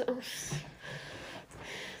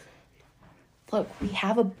 Look, we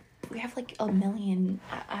have like a million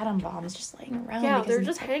atom bombs just laying around. Yeah, because they're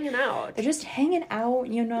just hanging out. They're just hanging out,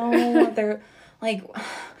 you know. They're like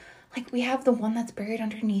we have the one that's buried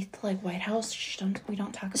underneath the White House. We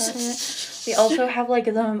don't talk about it. We also have like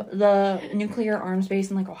the nuclear arms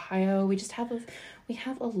base in Ohio. We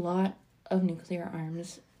have a lot of nuclear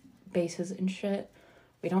arms bases and shit.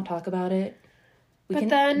 We don't talk about it.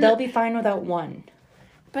 They'll be fine without one.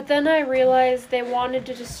 But then I realized they wanted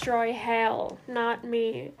to destroy Hal, not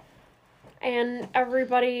me. And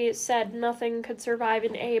everybody said nothing could survive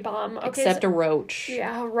an A-bomb. Okay, Except a roach.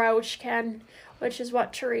 Yeah, a roach can, which is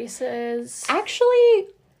what Teresa is. Actually,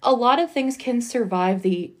 a lot of things can survive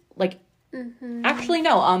the, Actually,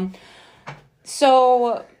 no.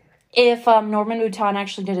 So, if Norman Boutin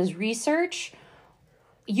actually did his research,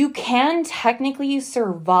 you can technically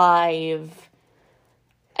survive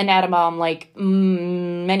an atom bomb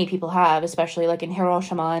many people have, especially in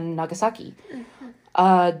Hiroshima and Nagasaki.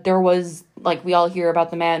 There was, we all hear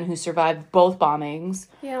about the man who survived both bombings.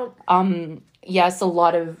 Yeah. Yes,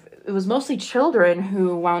 it was mostly children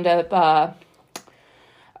who wound up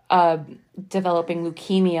developing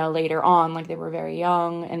leukemia later on, they were very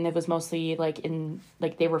young, and it was mostly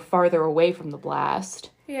they were farther away from the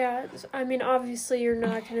blast. Yeah, I mean, obviously you're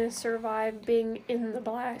not going to survive being in the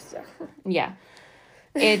blast. Yeah.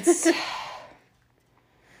 It's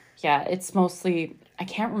it's mostly, I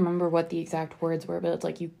can't remember what the exact words were, but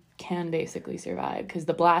it's you can basically survive because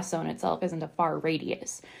the blast zone itself isn't a far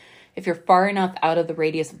radius. If you're far enough out of the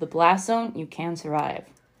radius of the blast zone, you can survive.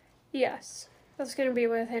 Yes. That's going to be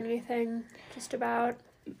with anything, just about.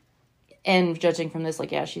 And judging from this,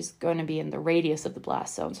 she's going to be in the radius of the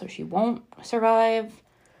blast zone, so she won't survive.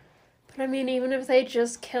 But I mean, even if they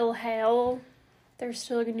just kill Hal, they're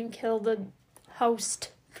still going to kill the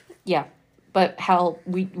host. Yeah, but Hal,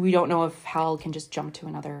 we don't know if Hal can just jump to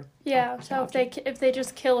another. Yeah, so if they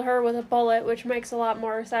just kill her with a bullet, which makes a lot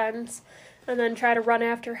more sense, and then try to run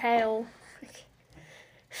after Hal.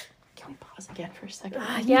 Can we pause again for a second?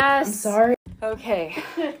 Yes. I'm sorry. Okay,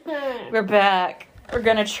 we're back. We're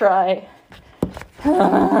gonna try.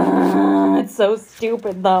 It's so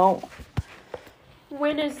stupid though.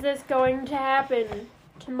 When is this going to happen?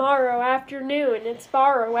 Tomorrow afternoon. It's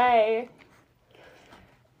far away.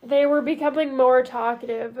 They were becoming more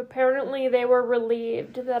talkative. Apparently they were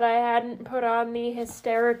relieved that I hadn't put on the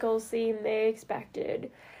hysterical scene they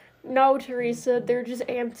expected. No, Teresa, they're just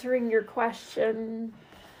answering your question.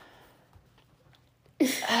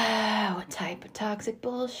 What type of toxic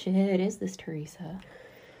bullshit is this, Teresa?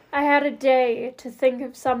 I had a day to think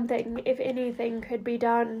of something, if anything could be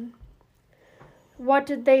done. What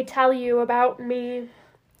did they tell you about me?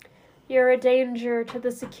 You're a danger to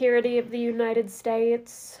the security of the United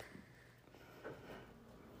States.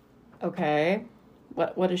 Okay.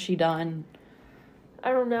 What has she done?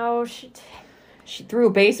 I don't know. She threw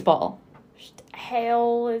a baseball.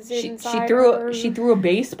 Hail is inside She threw a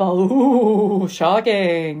baseball. Ooh,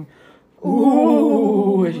 shocking.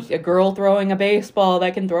 Ooh, a girl throwing a baseball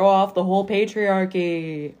that can throw off the whole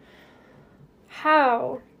patriarchy.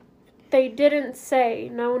 How? They didn't say.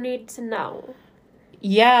 No need to know.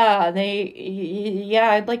 Yeah,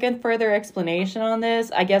 I'd like a further explanation on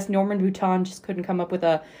this. I guess Norman Boutin just couldn't come up with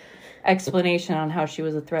a explanation on how she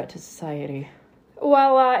was a threat to society.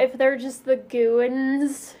 Well, if they're just the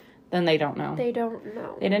goons, then they don't know. They don't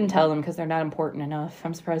know. They didn't tell them because they're not important enough.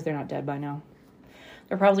 I'm surprised they're not dead by now.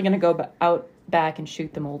 They're probably going to go out back and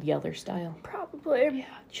shoot them old Yeller style. Probably. Yeah,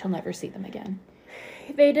 she'll never see them again.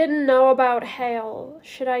 They didn't know about Hale.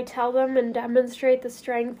 Should I tell them and demonstrate the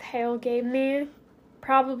strength Hale gave me?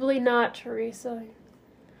 Probably not, Teresa.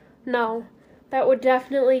 No. That would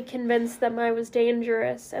definitely convince them I was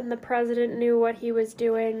dangerous and the president knew what he was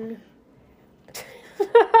doing.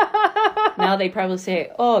 Now they'd probably say,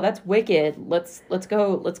 "Oh, that's wicked. Let's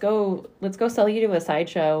go sell you to a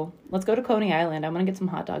sideshow. Let's go to Coney Island. I'm gonna get some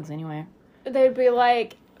hot dogs anyway." They'd be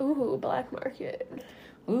like, "Ooh, black market.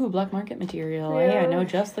 Ooh, black market material. Yeah. Hey, I know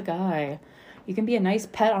just the guy. You can be a nice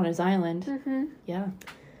pet on his island." Mm-hmm. Yeah.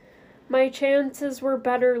 My chances were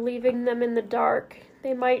better leaving them in the dark.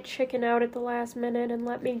 They might chicken out at the last minute and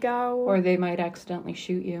let me go. Or they might accidentally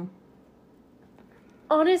shoot you.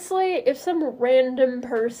 Honestly, if some random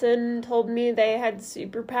person told me they had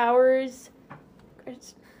superpowers,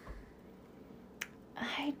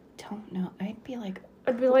 I don't know. I'd be like,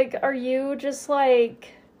 are you just like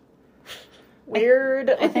weird?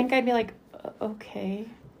 I think I'd be like, okay.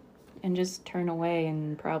 And just turn away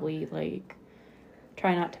and probably like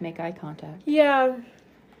try not to make eye contact. Yeah.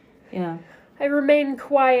 Yeah. I remained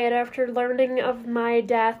quiet after learning of my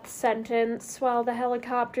death sentence while the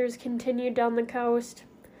helicopters continued down the coast.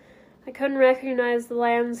 I couldn't recognize the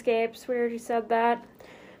landscapes. We already said that.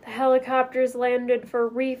 The helicopters landed for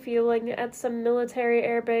refueling at some military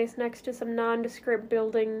airbase next to some nondescript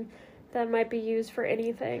building that might be used for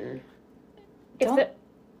anything.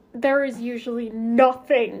 There is usually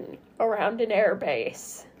nothing around an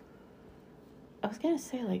airbase. I was gonna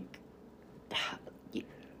say, like,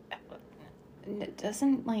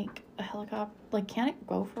 doesn't, like, a helicopter, like, can't it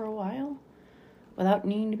go for a while without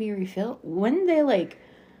needing to be refilled? Wouldn't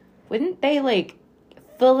they,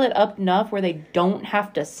 fill it up enough where they don't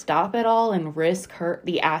have to stop it all and risk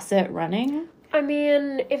the asset running? I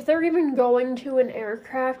mean, if they're even going to an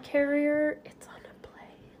aircraft carrier, it's on a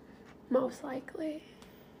plane, most likely.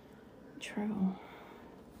 True.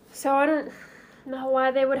 So I don't know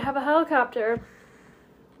why they would have a helicopter.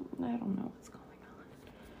 I don't know what's going on.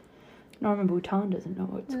 Norman Boutin doesn't know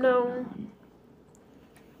what's going on.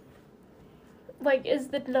 Like, is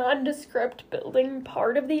the nondescript building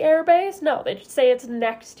part of the airbase? No, they just say it's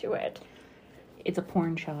next to it. It's a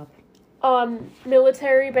porn shop.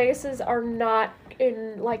 Military bases are not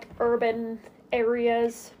in, like, urban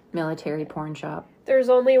areas. Military porn shop. There's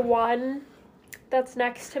only one that's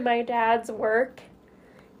next to my dad's work,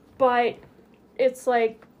 but it's,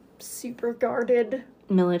 like, super guarded.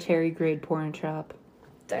 Military grade porn shop.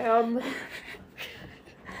 Damn.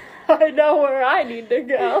 I know where I need to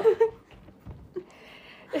go.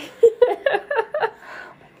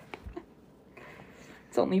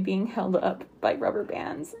 It's only being held up by rubber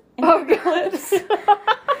bands and clips.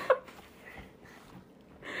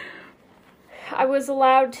 I was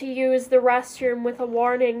allowed to use the restroom with a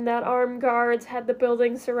warning that armed guards had the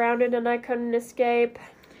building surrounded and I couldn't escape.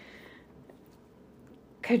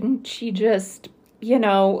 Couldn't she just,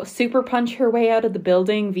 super punch her way out of the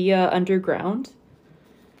building via underground?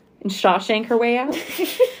 And Shawshank her way out?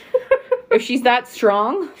 If she's that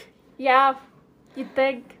strong? Yeah, you'd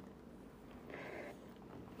think.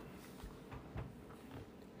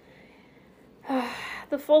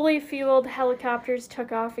 The fully fueled helicopters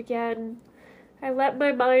took off again. I let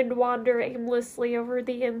my mind wander aimlessly over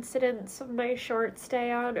the incidents of my short stay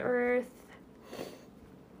on Earth.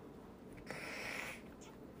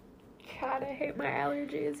 God, I hate my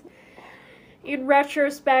allergies. In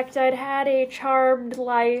retrospect, I'd had a charmed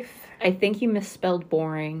life. I think you misspelled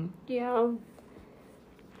boring. Yeah.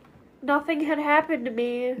 Nothing had happened to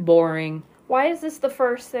me. Boring. Why is this the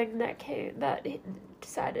first thing that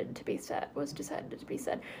decided to be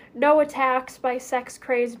said? No attacks by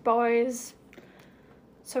sex-crazed boys.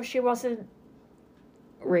 So she wasn't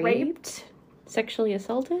raped? Sexually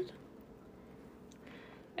assaulted?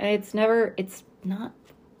 And it's not.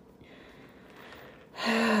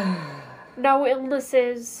 No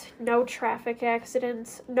illnesses, no traffic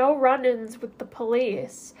accidents, no run-ins with the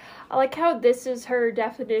police. I like how this is her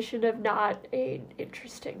definition of not an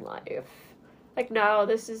interesting life. Like, no,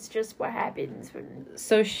 this is just what happens when...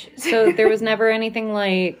 So there was never anything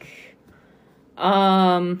like,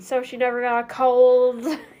 So she never got a cold.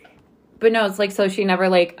 But no, it's like, so she never,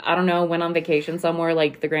 like, I don't know, went on vacation somewhere,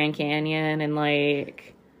 like, the Grand Canyon, and,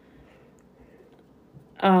 like,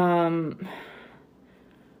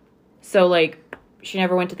 so, like, she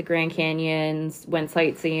never went to the Grand Canyons, went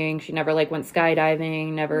sightseeing, she never, like, went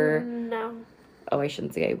skydiving, never... No. Oh, I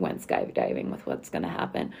shouldn't say I went skydiving with what's gonna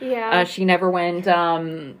happen. Yeah. She never went,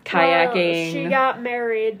 kayaking. Well, she got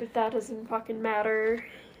married, but that doesn't fucking matter.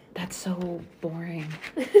 That's so boring.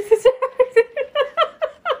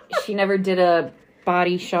 She never did a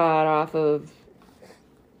body shot off of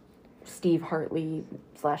Steve Hartley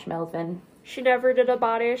 / Melvin. She never did a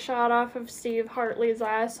body shot off of Steve Hartley's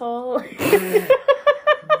asshole.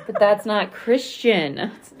 But that's not Christian.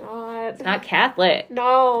 It's not. It's not Catholic.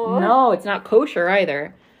 No. No, it's not kosher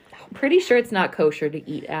either. I'm pretty sure it's not kosher to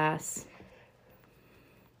eat ass.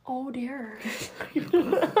 Oh dear.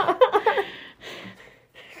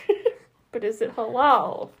 But is it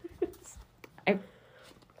halal? I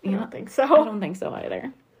don't think so. I don't think so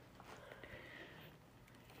either.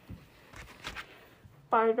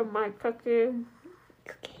 Bite of my cookie.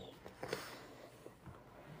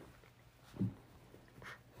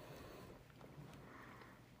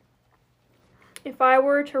 If I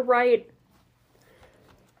were to write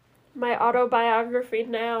my autobiography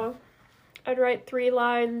now, I'd write 3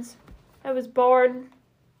 lines. I was born,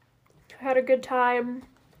 had a good time,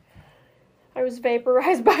 I was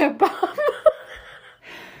vaporized by a bomb. God,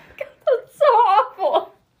 that's so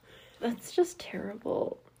awful. That's just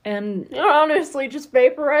terrible. And I honestly just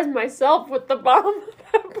vaporized myself with the bomb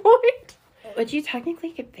at that point. would you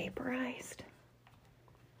technically get vaporized?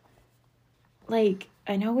 Like,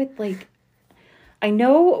 I know with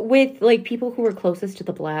people who were closest to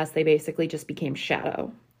the blast, they basically just became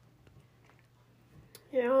shadow.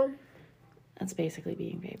 Yeah. That's basically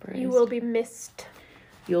being vaporized. You will be mist.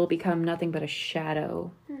 You will become nothing but a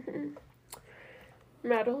shadow. Mm-hmm.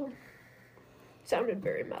 Metal. Sounded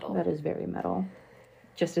very metal. That is very metal.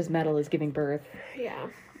 Just as metal as giving birth. Yeah.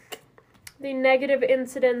 The negative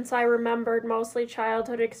incidents I remembered, mostly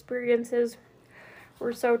childhood experiences,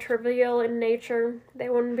 were so trivial in nature, they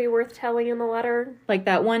wouldn't be worth telling in a letter. Like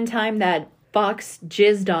that one time that Fox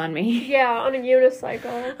jizzed on me. Yeah, on a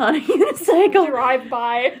unicycle. On a unicycle. Drive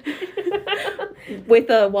by. With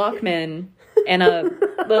a Walkman and a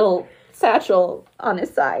little satchel on his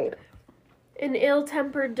side. An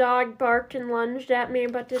ill-tempered dog barked and lunged at me,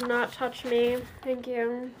 but did not touch me. Thank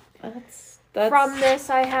you. That's... From this,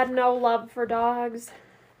 I had no love for dogs.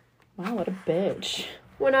 Wow, what a bitch.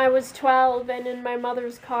 When I was 12 and in my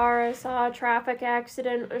mother's car, I saw a traffic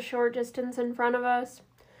accident a short distance in front of us.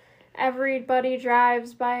 Everybody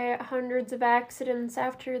drives by hundreds of accidents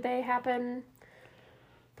after they happen,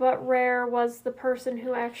 but rare was the person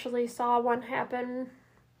who actually saw one happen.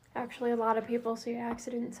 Actually, a lot of people see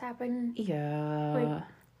accidents happen. Yeah.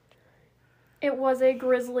 It was a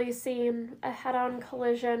grisly scene, a head-on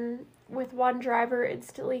collision with one driver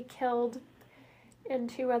instantly killed and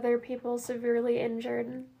 2 other people severely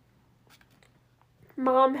injured.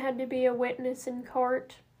 Mom had to be a witness in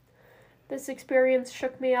court. This experience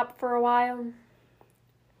shook me up for a while.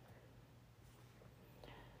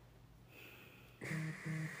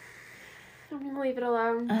 I'm gonna leave it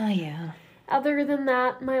alone. Yeah. Other than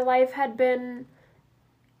that, my life had been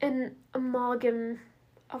an amalgam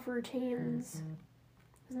of routines.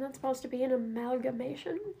 Isn't that supposed to be an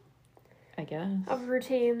amalgamation? I guess. Of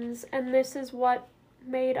routines, and this is what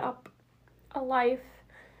made up a life.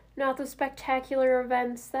 Not the spectacular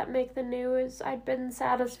events that make the news. I'd been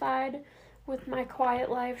satisfied with my quiet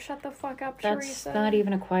life. Shut the fuck up, That's Teresa. not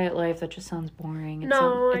even a quiet life. That just sounds boring.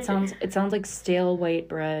 It sounds like stale white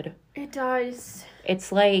bread. It does.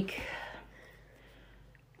 It's like,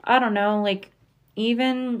 I don't know, like,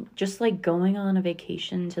 even just, like, going on a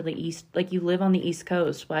vacation to the East, like, you live on the East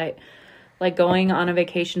Coast, but, like, going on a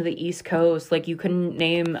vacation to the East Coast, like, you couldn't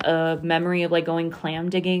name a memory of, like, going clam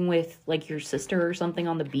digging with, like, your sister or something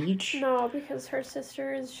on the beach? No, because her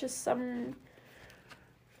sister is just some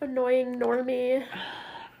annoying normie.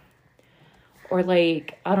 Or,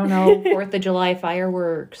 like, I don't know, 4th of July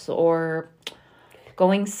fireworks, or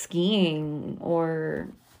going skiing, or,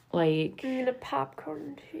 like... I'm gonna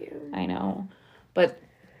popcorn to you. I know. But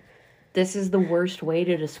this is the worst way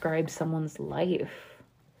to describe someone's life.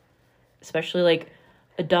 Especially, like,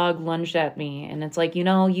 a dog lunged at me, and it's like,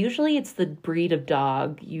 usually it's the breed of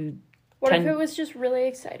dog. What if it was just really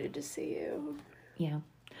excited to see you? Yeah.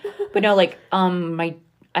 But no, like, I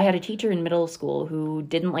had a teacher in middle school who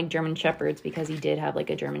didn't like German Shepherds because he did have, like,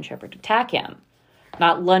 a German Shepherd attack him.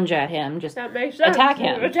 Not lunge at him, just that makes sense. attack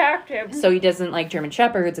him. Attacked him. So he doesn't like German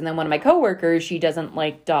Shepherds, and then one of my coworkers, she doesn't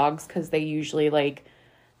like dogs because they usually, like,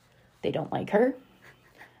 they don't like her.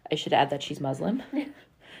 I should add that she's Muslim.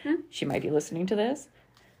 She might be listening to this.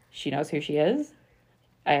 She knows who she is.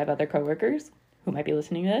 I have other coworkers who might be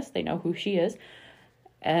listening to this. They know who she is.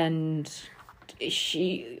 And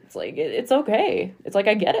it's like, it's okay. It's like,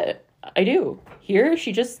 I get it. I do. Here,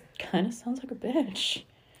 she just kind of sounds like a bitch.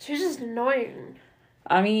 She's just annoying.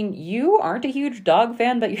 I mean, you aren't a huge dog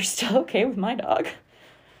fan, but you're still okay with my dog.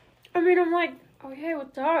 I mean, I'm like, okay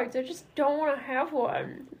with dogs. I just don't want to have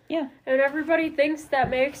one. Yeah. And everybody thinks that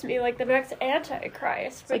makes me like the next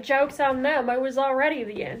Antichrist. But joke's on them. I was already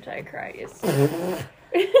the Antichrist.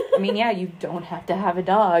 I mean, yeah, you don't have to have a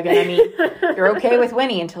dog. And I mean, you're okay with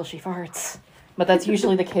Winnie until she farts. But that's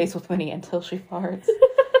usually the case with Winnie until she farts.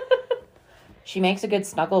 She makes a good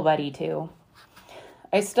snuggle buddy, too.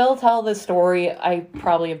 I still tell this story, I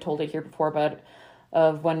probably have told it here before, but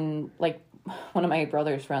of when, like, one of my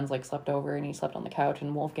brother's friends, like, slept over and he slept on the couch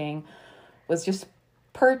and Wolfgang was just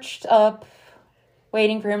perched up,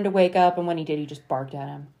 waiting for him to wake up, and when he did, he just barked at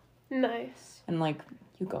him. Nice. And, like,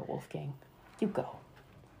 you go, Wolfgang. You go.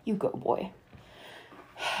 You go, boy.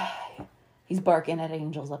 He's barking at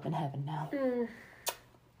angels up in heaven now.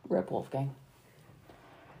 Rip Wolfgang.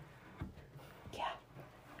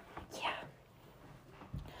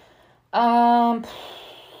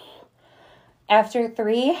 After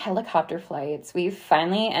 3 helicopter flights, we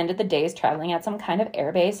finally ended the days traveling at some kind of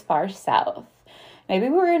airbase far south. Maybe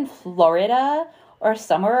we were in Florida or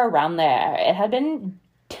somewhere around there. It had been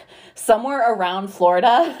somewhere around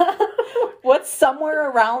Florida. What's somewhere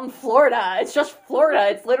around Florida? It's just Florida.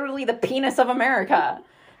 It's literally the penis of America.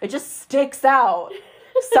 It just sticks out.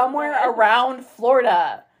 Somewhere around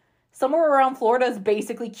Florida. Somewhere around Florida is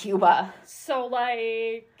basically Cuba. So,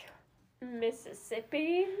 like,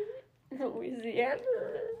 Mississippi, Louisiana,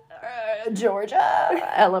 Georgia,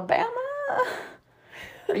 Alabama.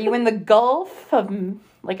 Are you in the Gulf of,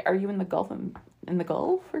 like, are you in the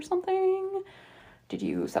Gulf or something? Did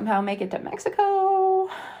you somehow make it to Mexico?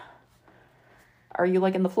 Are you,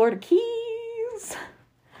 like, in the Florida Keys?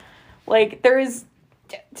 Like, there is...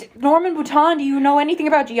 Norman Bhutan, do you know anything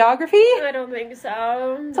about geography? I don't think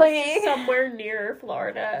so. It's like... somewhere near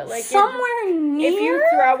Florida. Like somewhere near? If you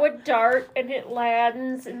throw a dart and it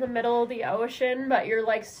lands in the middle of the ocean, but you're,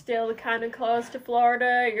 like, still kind of close to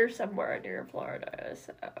Florida, you're somewhere near Florida,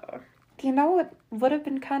 so... Do you know what would have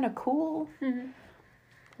been kind of cool? Mm-hmm.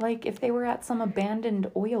 Like, if they were at some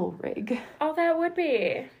abandoned oil rig. Oh, that would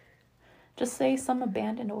be. Just say some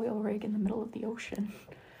abandoned oil rig in the middle of the ocean.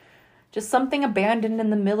 Just something abandoned in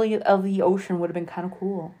the middle of the ocean would have been kind of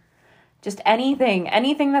cool. Just anything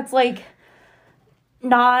that's, like,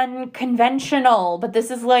 non-conventional. But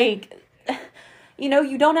this is, like,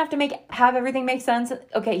 you don't have to have everything make sense.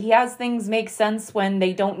 Okay, he has things make sense when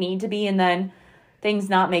they don't need to be, and then things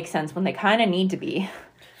not make sense when they kind of need to be.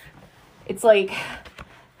 It's like,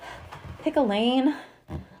 pick a lane,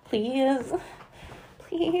 please.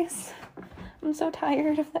 Please. I'm so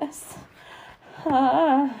tired of this.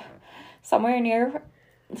 Somewhere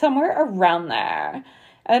around there.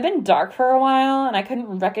 It had been dark for a while, and I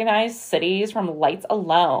couldn't recognize cities from lights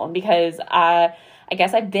alone, because I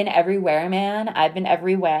guess I've been everywhere, man. I've been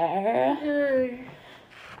everywhere.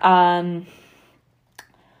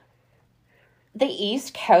 The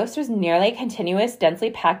East Coast was nearly continuous,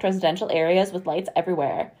 densely packed residential areas with lights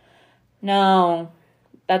everywhere. No,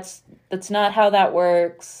 that's not how that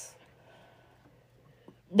works.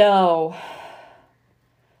 No,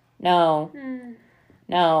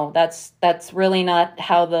 that's really not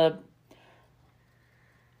how the...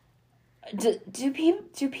 Do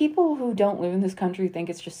people who don't live in this country think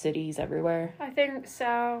it's just cities everywhere? I think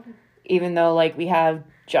so. Even though, like, we have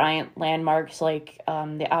giant landmarks like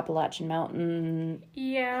the Appalachian Mountain.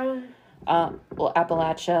 Yeah.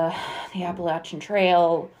 Appalachia, the Appalachian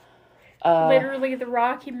Trail. Literally the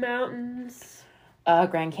Rocky Mountains.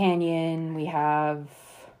 Grand Canyon. We have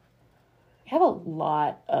a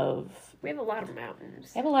lot of... We have a lot of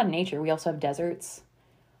mountains. We have a lot of nature. We also have deserts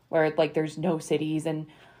where, like, there's no cities, and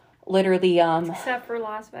literally... Except for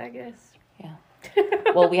Las Vegas. Yeah.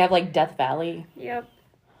 Well, we have, like, Death Valley. Yep.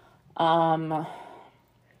 But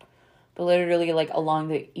literally, like, along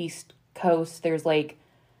the East Coast, there's, like,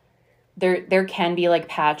 there can be, like,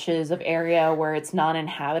 patches of area where it's not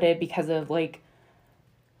inhabited because of, like,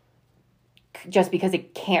 just because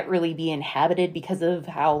it can't really be inhabited because of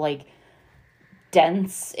how, like,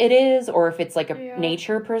 dense it is, or if it's, like, a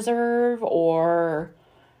nature preserve, or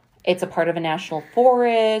it's a part of a national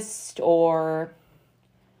forest, or...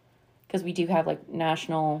 Because we do have, like,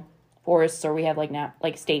 national forests, or we have, like,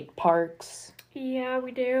 like state parks. Yeah,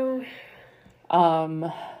 we do.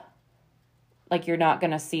 Like, you're not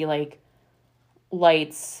gonna see, like,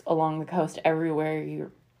 lights along the coast everywhere.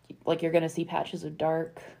 You're gonna see patches of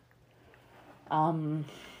dark.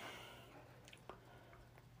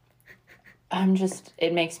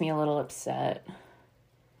 It makes me a little upset.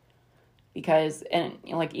 Because, and,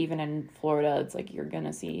 like, even in Florida, it's, like, you're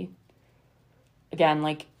gonna see... Again,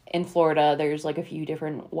 like, in Florida, there's, like, a few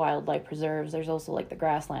different wildlife preserves. There's also, like, the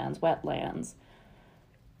grasslands, wetlands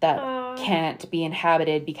that can't be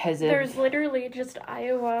inhabited because of... There's literally just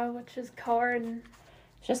Iowa, which is corn.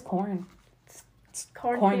 It's just corn. It's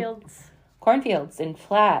cornfields. Cornfields and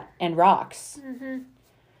flat and rocks. Mm-hmm.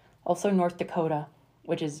 Also North Dakota,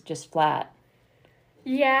 which is just flat.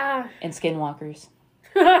 Yeah. And skinwalkers.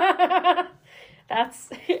 That's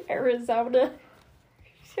Arizona.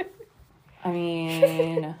 I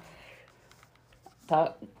mean,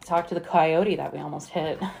 talk to the coyote that we almost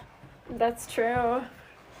hit. That's true.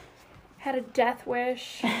 Had a death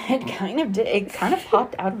wish. It kind of did. It kind of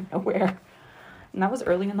popped out of nowhere. And that was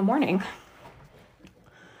early in the morning.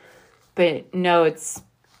 But no, it's...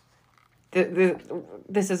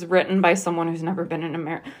 This is written by someone who's never been in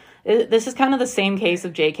America. This is kind of the same case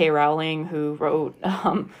of J.K. Rowling, who wrote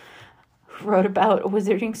about a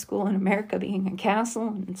wizarding school in America being a castle.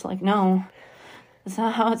 And it's like, no, that's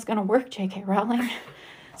not how it's going to work, J.K. Rowling.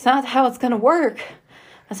 It's not how it's going to work.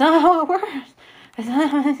 That's not how it works.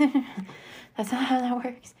 That's not how that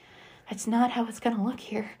works. That's not how it's going to look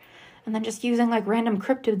here. And then just using, like, random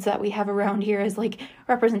cryptids that we have around here as, like,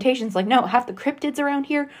 representations. Like, no, half the cryptids around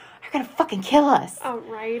here are going to fucking kill us. Oh,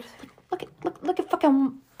 right. Look at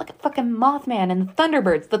fucking Mothman and the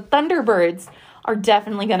Thunderbirds. The Thunderbirds are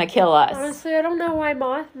definitely going to kill us. Honestly, I don't know why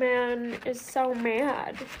Mothman is so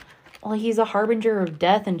mad. Well, he's a harbinger of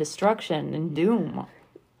death and destruction and doom.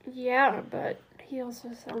 Yeah, but he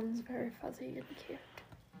also sounds very fuzzy and cute.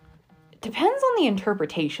 It depends on the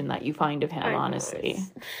interpretation that you find of him, honestly.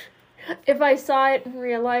 If I saw it in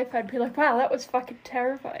real life, I'd be like, wow, that was fucking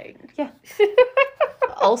terrifying. Yeah.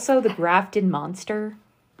 Also, the Grafton Monster.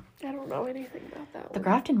 I don't know anything about that The one.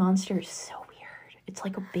 Grafton Monster is so weird. It's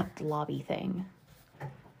like a big blobby thing.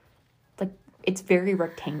 Like, it's very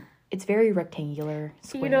rectangular.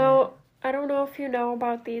 Square. You know, I don't know if you know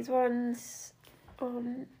about these ones.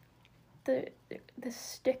 The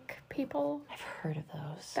stick people. I've heard of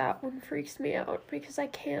those. That one freaks me out because I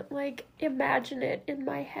can't, like, imagine it in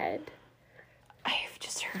my head. I've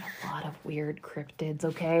just heard a lot of weird cryptids,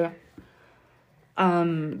 okay?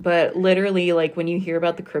 But literally, like, when you hear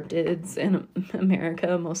about the cryptids in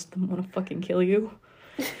America, most of them want to fucking kill you.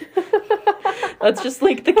 That's just,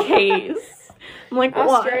 like, the case. I'm like,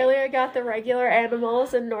 Australia got the regular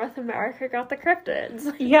animals and North America got the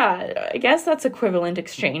cryptids. Yeah, I guess that's equivalent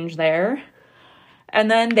exchange there.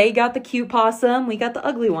 And then they got the cute possum, we got the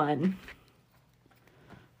ugly one.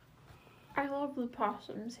 I love the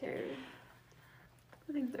possums here.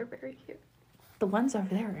 I think they're very cute. The ones over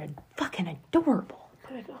there are fucking adorable.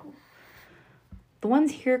 I know. The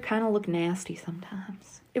ones here kind of look nasty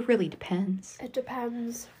sometimes. It really depends. It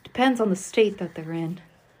depends. Depends on the state that they're in.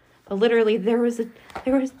 But literally, there was an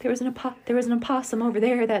opossum over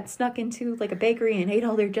there that snuck into, like, a bakery and ate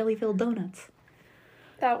all their jelly-filled donuts.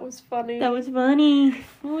 That was funny. That was funny.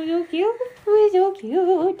 Oh, so cute. Oh, so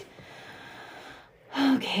cute.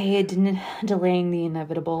 Okay, delaying the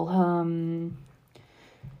inevitable. I'm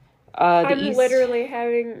literally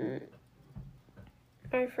having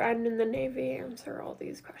my friend in the Navy answer all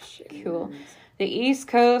these questions. Cool. The East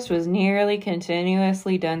Coast was nearly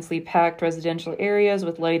continuously densely packed residential areas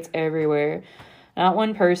with lights everywhere. Not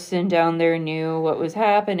one person down there knew what was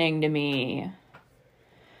happening to me.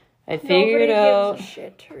 I figured out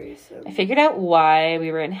why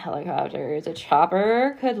we were in helicopters. A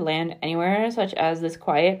chopper could land anywhere, such as this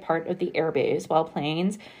quiet part of the airbase, while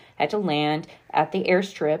planes had to land at the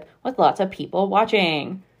airstrip with lots of people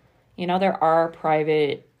watching. You know, there are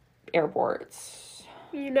private airports.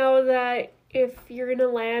 You know that if you're going to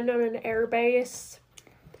land on an airbase,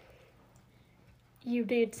 you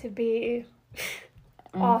need to be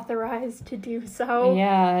authorized to do so.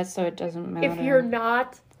 Yeah, so it doesn't matter. If you're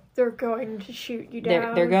not, they're going to shoot you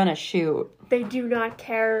down. They're going to shoot. They do not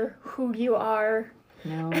care who you are.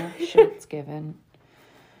 No shit's given.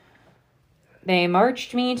 They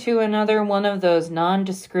marched me to another one of those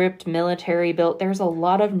nondescript military There's a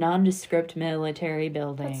lot of nondescript military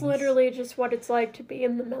buildings. That's literally just what it's like to be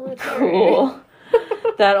in the military. Cool.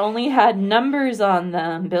 That only had numbers on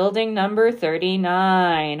them. Building number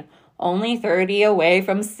 39. Only 30 away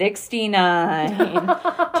from 69.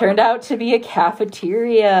 Turned out to be a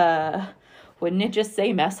cafeteria. Wouldn't it just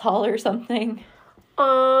say mess hall or something?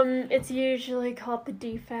 It's usually called the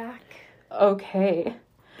DFAC. Okay.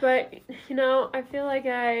 But, I feel like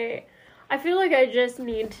I just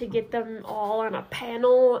need to get them all on a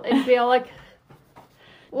panel and be all like,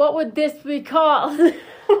 what would this be called?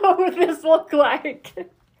 What would this look like?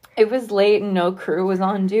 It was late and no crew was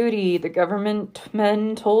on duty. The government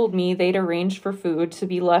men told me they'd arranged for food to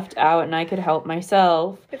be left out and I could help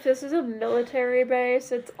myself. If this is a military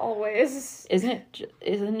base, it's always... Isn't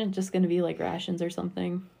it just going to be like rations or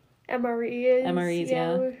something? MREs? MREs,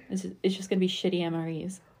 yeah. It's just going to be shitty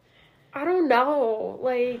MREs. I don't know.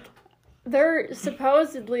 Like,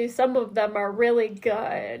 supposedly some of them are really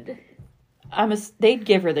good. They'd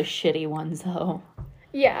give her the shitty ones, though.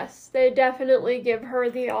 Yes, they definitely give her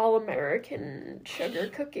the all-American sugar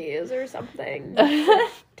cookies or something.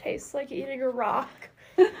 Tastes like eating a rock.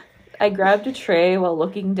 I grabbed a tray while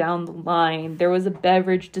looking down the line. There was a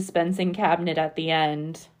beverage dispensing cabinet at the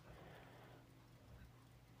end.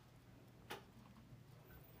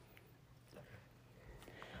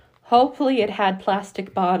 Hopefully it had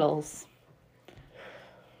plastic bottles.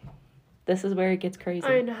 This is where it gets crazy.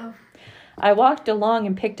 I know. I walked along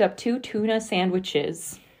and picked up 2 tuna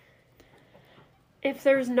sandwiches. If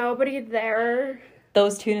there's nobody there...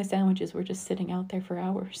 Those tuna sandwiches were just sitting out there for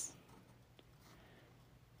hours.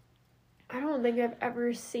 I don't think I've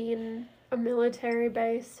ever seen a military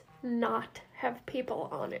base not have people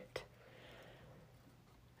on it.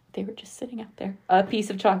 They were just sitting out there. A piece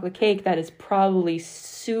of chocolate cake that is probably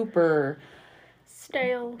super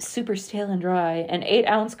stale and dry. An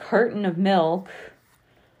 8-ounce carton of milk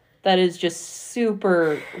that is just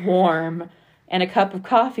super warm. And a cup of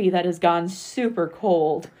coffee that has gone super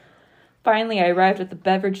cold. Finally, I arrived at the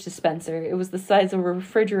beverage dispenser. It was the size of a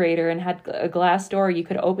refrigerator and had a glass door you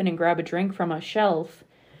could open and grab a drink from a shelf.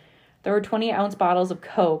 There were 20-ounce bottles of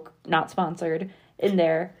Coke, not sponsored, in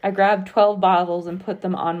there. I grabbed 12 bottles and put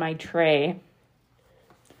them on my tray.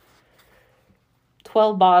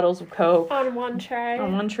 12 bottles of Coke. On one tray?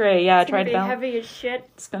 On one tray, yeah. It's gonna be heavy as shit.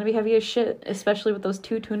 It's gonna be heavy as shit, especially with those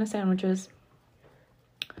 2 tuna sandwiches.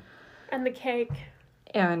 And the cake.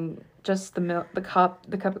 And just the milk, the cup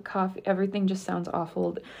of coffee. Everything just sounds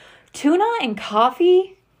awful. Tuna and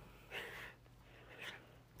coffee?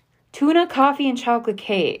 Tuna, coffee, and chocolate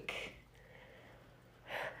cake.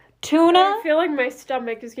 Tuna, I feel like my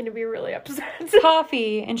stomach is going to be really upset.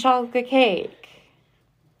 Coffee and chocolate cake.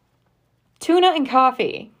 Tuna and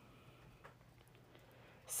coffee.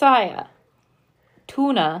 Saya.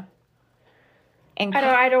 Tuna and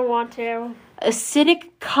I don't want to.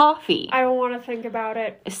 Acidic coffee. I don't want to think about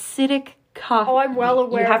it. Acidic coffee. Oh, I'm well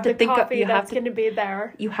aware of the coffee that's going to to be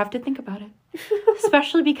there. You have to think about it.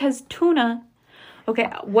 Especially because tuna... Okay,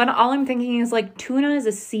 all I'm thinking is, like, tuna is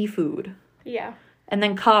a seafood. Yeah. And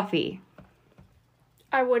then coffee.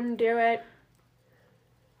 I wouldn't do it.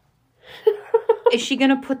 Is she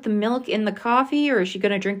going to put the milk in the coffee, or is she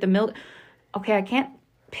going to drink the milk? Okay, I can't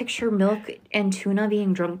picture milk and tuna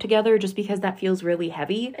being drunk together just because that feels really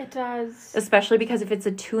heavy. It does. Especially because if it's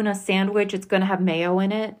a tuna sandwich, it's going to have mayo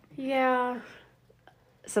in it. Yeah.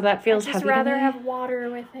 So that feels heavy. I'd just rather have water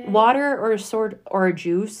with it. Water or a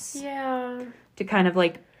juice. Yeah. To kind of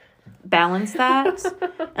like balance that.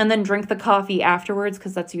 And then drink the coffee afterwards,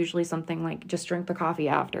 because that's usually something like just drink the coffee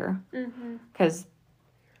after. Because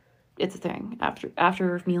it's a thing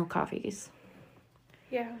after meal coffees.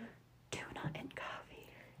 Yeah. Tuna and coffee.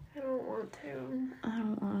 I don't want to. I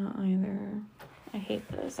don't want to either. I hate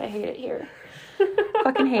this. I hate it here.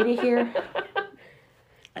 Fucking hate it here.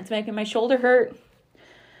 It's making my shoulder hurt.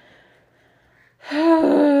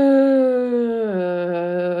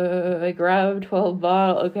 I grabbed 12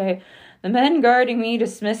 bottles. Okay. The men guarding me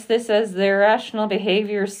dismissed this as their irrational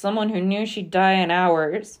behavior. Someone who knew she'd die in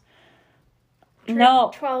hours.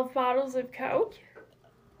 No. 12 bottles of Coke?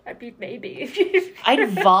 I'd be maybe. I'd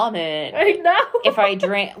vomit. I know. If I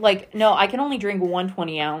drank, like, no, I can only drink 1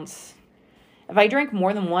 20-ounce. If I drank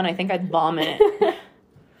more than one, I think I'd vomit.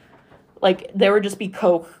 Like, there would just be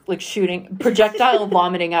Coke, like, shooting, projectile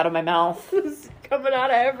vomiting out of my mouth. It's coming out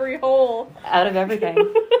of every hole. Out of everything.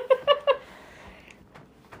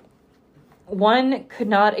 One could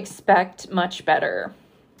not expect much better.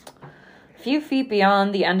 A few feet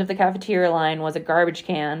beyond the end of the cafeteria line was a garbage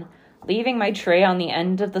can. Leaving my tray on the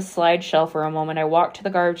end of the slide shelf for a moment, I walked to the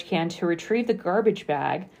garbage can to retrieve the garbage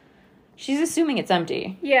bag. She's assuming it's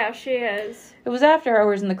empty. Yeah, she is. It was after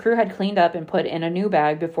hours and the crew had cleaned up and put in a new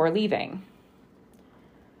bag before leaving.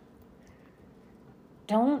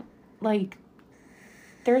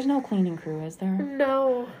 There's no cleaning crew, is there?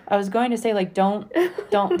 No. I was going to say, don't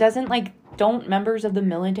members of the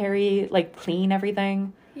military, clean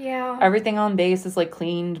everything? Yeah. Everything on base is,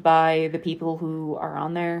 cleaned by the people who are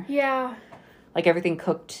on there? Yeah. Everything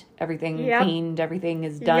cooked, everything cleaned, everything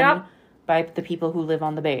is done by the people who live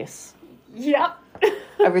on the base. Yep.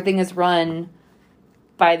 Everything is run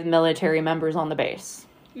by the military members on the base.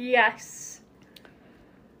 Yes.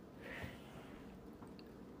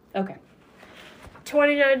 Okay.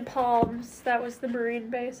 29 Palms. That was the Marine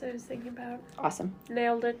base I was thinking about. Awesome.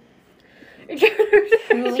 Nailed it.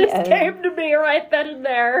 It just came to me right then and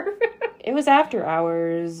there. It was after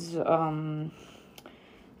hours. I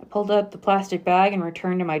pulled up the plastic bag and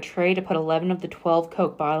returned to my tray to put 11 of the 12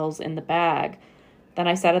 Coke bottles in the bag. Then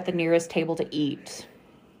I sat at the nearest table to eat.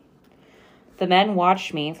 The men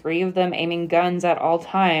watched me, 3 of them aiming guns at all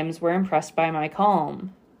times, were impressed by my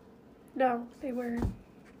calm. No, they weren't.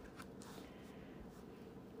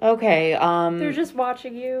 Okay, They're just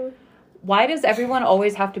watching you. Why does everyone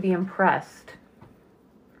always have to be impressed?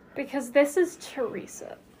 Because this is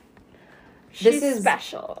Teresa. She's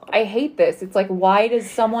special. I hate this. It's why does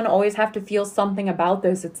someone always have to feel something about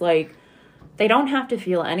this? It's they don't have to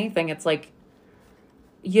feel anything. It's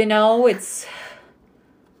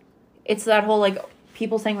it's that whole,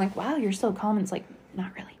 people saying, wow, you're so calm. And it's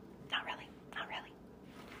not really.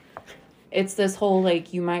 It's this whole,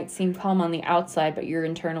 you might seem calm on the outside, but you're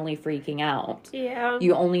internally freaking out. Yeah.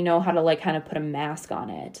 You only know how to, kind of put a mask on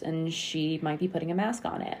it. And she might be putting a mask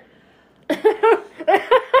on it.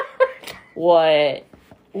 What?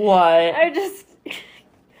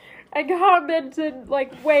 I commented,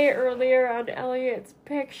 way earlier on Elliot's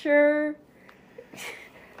picture.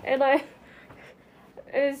 And I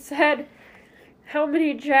said, how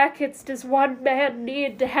many jackets does one man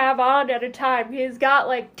need to have on at a time? He's got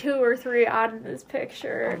 2 or 3 on in this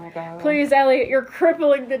picture. Oh my god. Please, Elliot, you're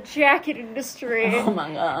crippling the jacket industry. Oh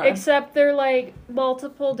my god. Except they're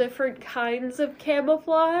multiple different kinds of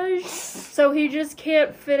camouflage. So he just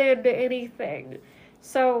can't fit into anything.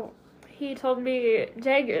 So he told me,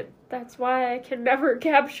 dang it, that's why I can never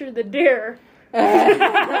capture the deer.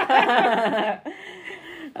 God,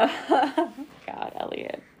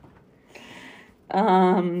 Elliot.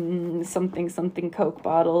 Something Coke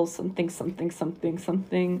bottles, something.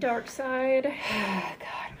 Dark side.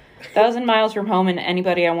 God. 1,000 miles from home and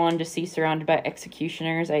anybody I wanted to see surrounded by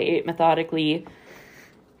executioners. I ate methodically.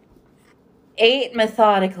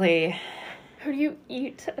 How do you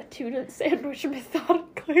eat a tuna sandwich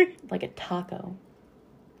methodically? Like a taco.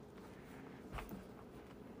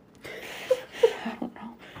 I don't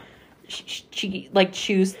know. She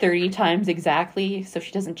chews 30 times exactly so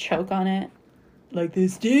she doesn't choke on it. Like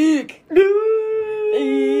this dick.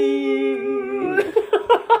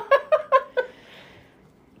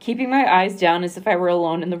 Keeping my eyes down as if I were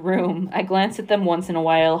alone in the room, I glanced at them once in a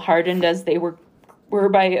while, hardened as they were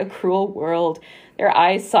by a cruel world. Their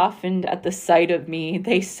eyes softened at the sight of me.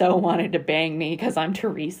 They so wanted to bang me because I'm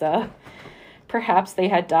Teresa. Perhaps they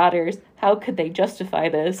had daughters. How could they justify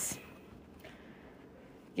this?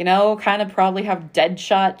 Kind of probably how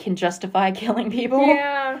Deadshot can justify killing people.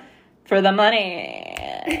 Yeah. For the money.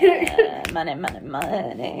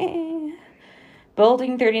 Money.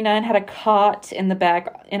 Building 39 had a cot in a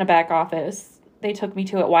back office. They took me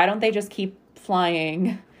to it. Why don't they just keep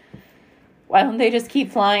flying?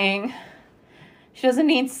 She doesn't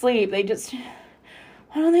need sleep. Why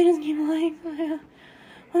don't they just keep flying? Why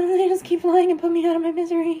don't they just keep flying and put me out of my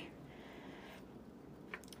misery?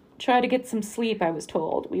 Try to get some sleep, I was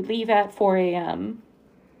told. We leave at 4 a.m.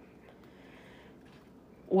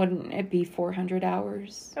 Wouldn't it be 400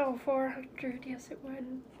 hours? Oh, 400. Yes, it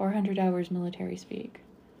would. 400 hours military speak.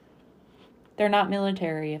 They're not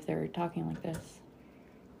military if they're talking like this.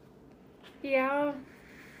 Yeah.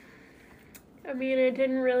 I mean, it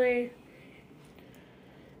didn't really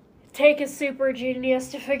take a super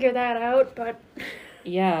genius to figure that out, but...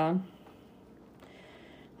 Yeah.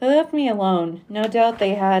 They left me alone. No doubt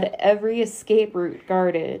they had every escape route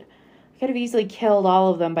guarded. I could have easily killed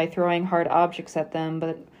all of them by throwing hard objects at them,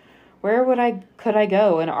 but where could I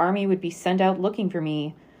go? An army would be sent out looking for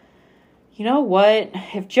me. You know what?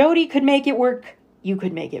 If Jody could make it work, you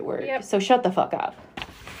could make it work. Yep. So shut the fuck up.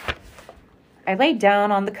 I laid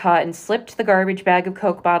down on the cot and slipped the garbage bag of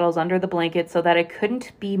Coke bottles under the blanket so that it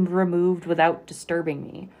couldn't be removed without disturbing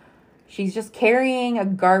me. She's just carrying a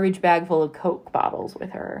garbage bag full of Coke bottles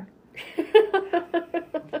with her.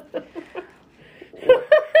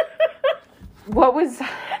 What was... I'm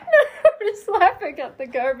just laughing at the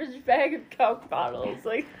garbage bag of Coke bottles.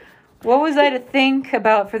 Like, What was I to think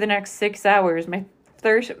about for the next 6 hours? My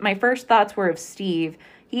first thoughts were of Steve.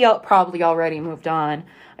 He probably already moved on.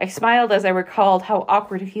 I smiled as I recalled how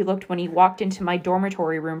awkward he looked when he walked into my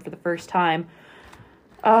dormitory room for the first time.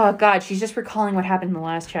 Oh, God, she's just recalling what happened in the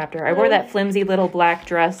last chapter. I wore that flimsy little black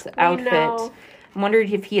dress outfit. I wondered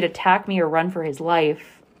if he'd attack me or run for his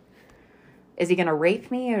life. Is he going to rape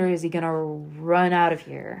me or is he going to run out of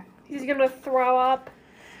here? He's going to throw up.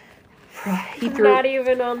 I'm not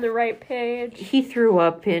even on the right page. He threw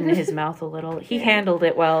up in his mouth a little. He handled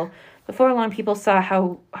it well. Before long, people saw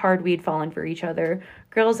how hard we'd fallen for each other.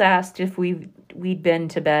 Girls asked if we'd been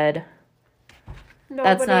to bed.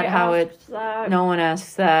 That's not how it... That. No one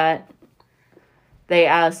asks that. They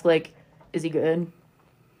ask, like, is he good?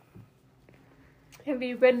 Have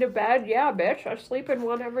you been to bed? Yeah, bitch. I sleep in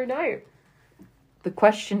one every night. The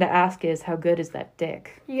question to ask is, how good is that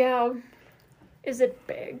dick? Yeah. Is it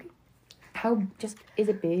big? Is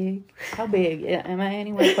it big? How big? Am I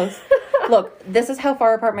anywhere close? Look, this is how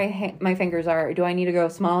far apart my fingers are. Do I need to go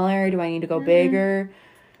smaller? Do I need to go bigger?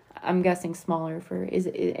 I'm guessing smaller for,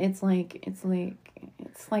 it's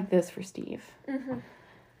like this for Steve. Mm-hmm.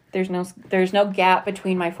 There's no gap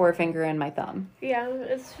between my forefinger and my thumb. Yeah,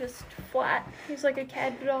 it's just flat. He's like a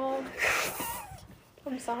cat dog.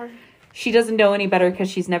 I'm sorry. She doesn't know any better because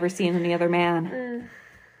she's never seen any other man.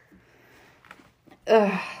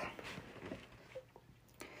 Ugh.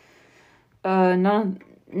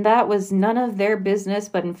 That was none of their business,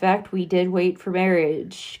 but in fact, we did wait for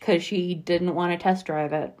marriage because she didn't want to test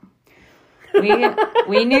drive it.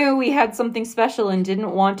 We knew we had something special and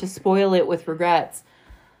didn't want to spoil it with regrets.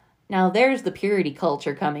 Now there's the purity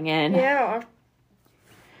culture coming in. Yeah.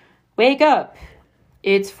 Wake up.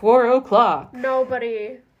 It's 4:00.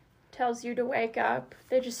 Nobody tells you to wake up.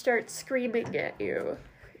 They just start screaming at you.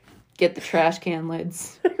 Get the trash can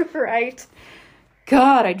lids. Right.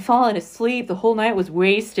 God, I'd fallen asleep. The whole night was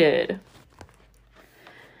wasted.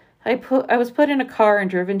 I was put in a car and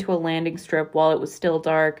driven to a landing strip while it was still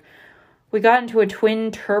dark. We got into a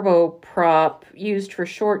twin turboprop used for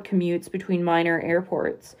short commutes between minor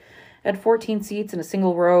airports. It had 14 seats in a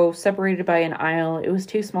single row, separated by an aisle. It was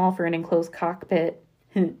too small for an enclosed cockpit.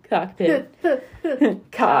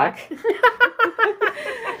 Cock.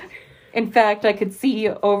 In fact, I could see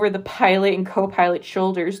over the pilot and co-pilot's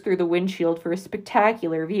shoulders through the windshield for a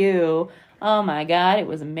spectacular view. Oh my God, it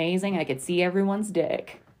was amazing. I could see everyone's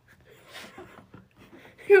dick.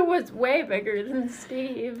 It was way bigger than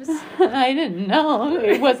Steve's. I didn't know.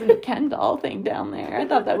 It wasn't a Ken doll thing down there. I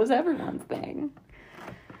thought that was everyone's thing.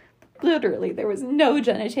 Literally, there was no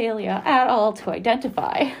genitalia at all to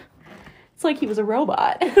identify. It's like he was a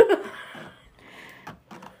robot.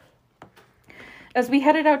 As we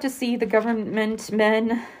headed out to see the government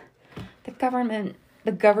men... The government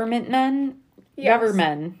men? Yes.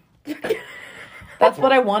 Government. That's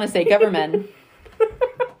what I want to say, government.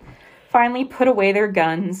 Finally put away their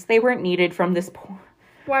guns. They weren't needed from this point.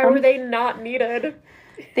 Why were they not needed?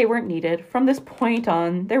 They weren't needed. From this point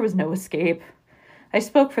on, there was no escape. I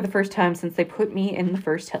spoke for the first time since they put me in the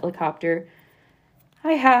first helicopter.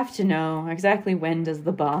 I have to know, exactly when does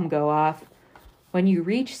the bomb go off? When you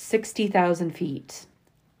reach 60,000 feet.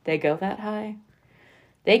 They go that high?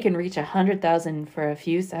 They can reach 100,000 for a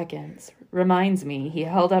few seconds. Reminds me, he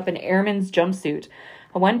held up an airman's jumpsuit,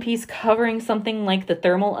 a one piece covering something like the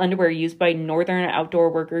thermal underwear used by northern outdoor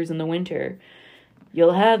workers in the winter.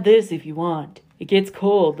 You'll have this if you want. It gets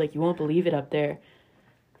cold like you won't believe it up there.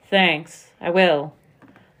 Thanks, I will.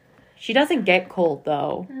 She doesn't get cold,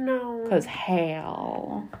 though. No. 'Cause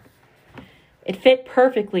hell. It fit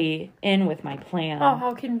perfectly in with my plan. Oh,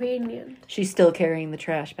 how convenient. She's still carrying the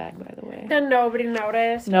trash bag, by the way. And nobody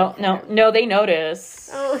noticed. No, they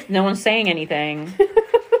notice. Oh. No one's saying anything.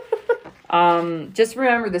 Just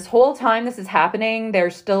remember, this whole time this is happening,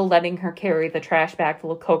 they're still letting her carry the trash bag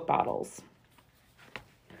full of Coke bottles.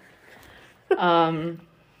 I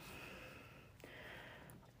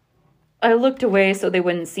looked away so they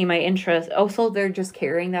wouldn't see my interest. Oh, so they're just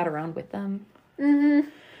carrying that around with them? Mm-hmm.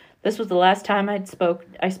 This was the last time I spoke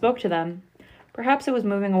to them. Perhaps it was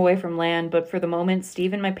moving away from land, but for the moment,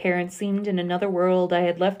 Steve and my parents seemed in another world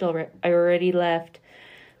I already left.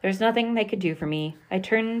 There's nothing they could do for me. I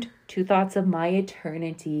turned to thoughts of my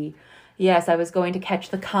eternity. Yes, I was going to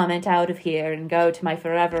catch the comet out of here and go to my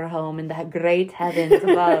forever home in the great heavens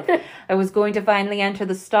above. I was going to finally enter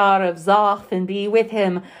the star of Zoth and be with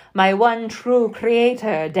him, my one true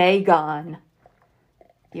creator, Dagon.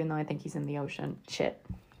 Even though I think he's in the ocean. Shit.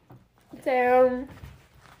 Damn.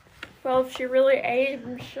 Well, if she really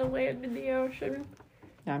aims, she'll land in the ocean.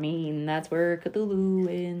 I mean, that's where Cthulhu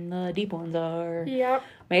and the deep ones are. Yep.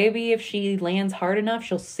 Maybe if she lands hard enough,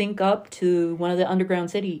 she'll sink up to one of the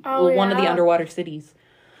underground cities. Oh, One of the yeah. underwater cities.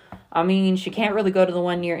 I mean, she can't really go to the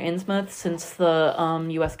one near Innsmouth since the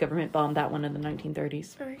U.S. government bombed that one in the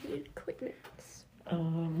 1930s. I need clearance.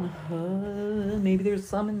 Maybe there's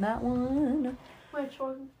some in that one. Which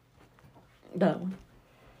one? That one.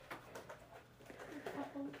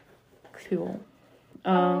 Cool.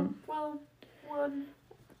 Well, one.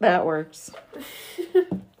 That works.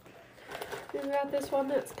 We've got this one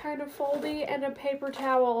that's kind of foldy and a paper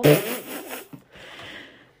towel.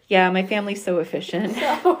 Yeah, my family's so efficient.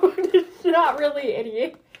 So, not really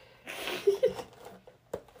any.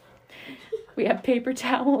 We have paper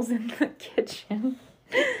towels in the kitchen.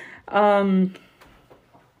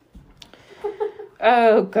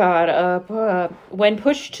 Oh God. When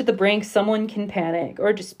pushed to the brink, someone can panic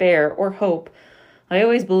or despair or hope. I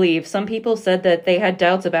always believe. Some people said that they had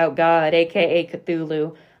doubts about God, aka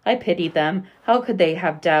Cthulhu. I pitied them. How could they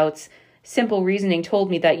have doubts? Simple reasoning told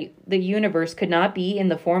me that the universe could not be in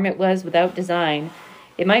the form it was without design.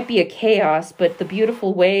 It might be a chaos, but the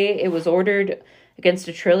beautiful way it was ordered against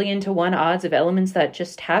 1,000,000,000,000 odds of elements that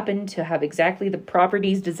just happened to have exactly the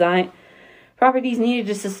properties needed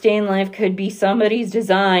to sustain life could be somebody's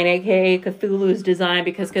design, aka Cthulhu's design,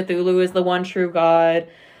 because Cthulhu is the one true God.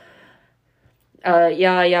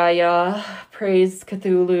 Praise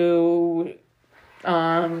Cthulhu.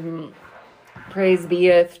 Praise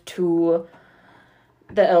beeth to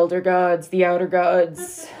the elder gods, the outer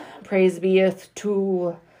gods. Praise beeth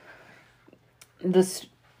to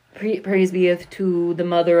praise beeth to the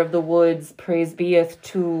mother of the woods. Praise beeth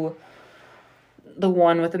to the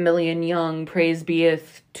one with 1,000,000 young. Praise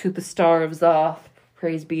beeth to the star of Zoth.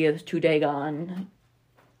 Praise beeth to Dagon.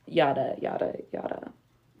 Yada, yada, yada.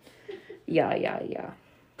 Yeah.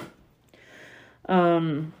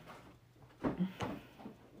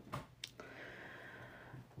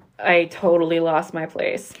 I totally lost my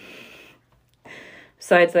place.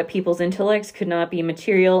 Besides that, people's intellects could not be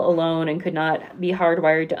material alone and could not be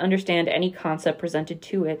hardwired to understand any concept presented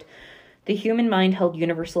to it. The human mind held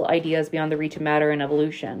universal ideas beyond the reach of matter and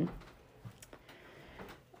evolution.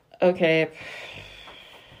 Okay.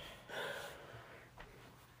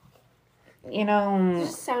 You know... It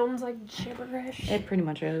just sounds like gibberish. It pretty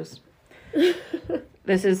much is.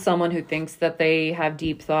 This is someone who thinks that they have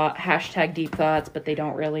deep thought, #deep thoughts, but they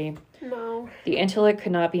don't really. No. The intellect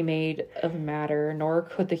could not be made of matter, nor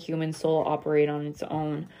could the human soul operate on its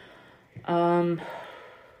own.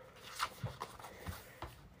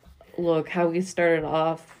 Look, how we started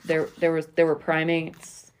off, there were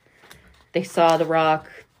primates. They saw the rock,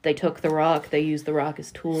 they took the rock, they used the rock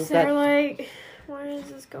as tools. They're like, why does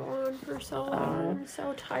this go on for so long? I'm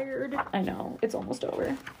so tired. I know, it's almost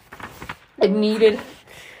over. It needed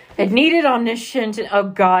omniscient. Oh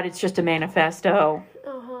God, it's just a manifesto.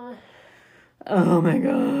 Uh-huh. Oh my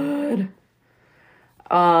God.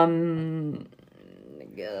 I'm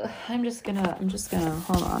just gonna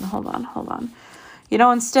hold on. You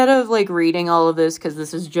know, instead of like reading all of this, because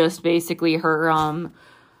this is just basically her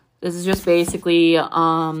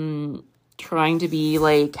trying to be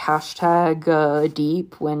like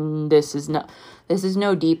 #deep when this is no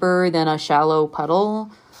deeper than a shallow puddle.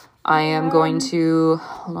 I am going to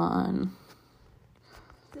hold on.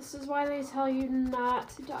 This is why they tell you not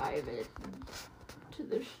to dive into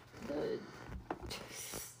the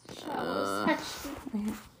shallow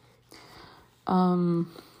section.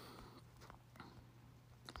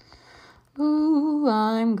 Ooh,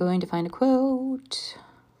 I'm going to find a quote.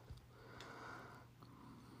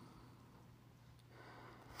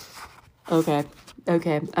 Okay.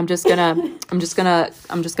 I'm just gonna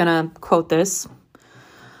quote this.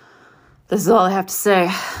 This is all I have to say.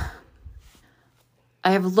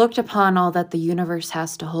 I have looked upon all that the universe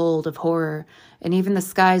has to hold of horror, and even the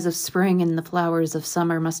skies of spring and the flowers of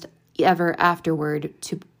summer must ever afterward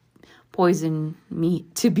to be poison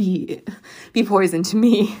to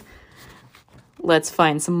me. Let's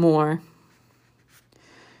find some more.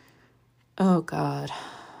 Oh God.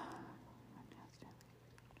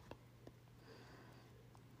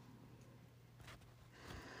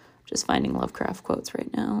 Just finding Lovecraft quotes right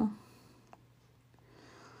now.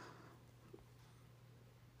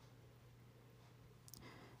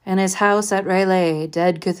 In his house at R'lyeh,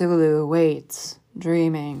 dead Cthulhu waits,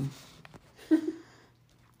 dreaming.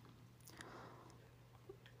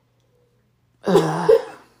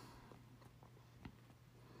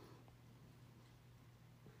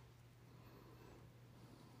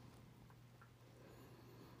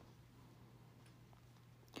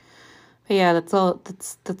 But yeah, that's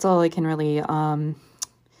all I can really,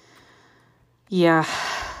 yeah,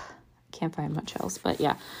 can't find much else, but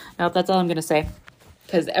yeah, no, that's all I'm gonna say,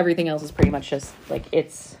 because everything else is pretty much just, like,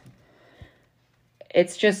 it's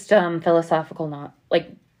just, philosophical, not, like,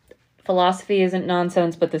 philosophy isn't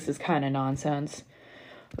nonsense, but this is kind of nonsense.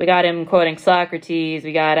 We got him quoting Socrates,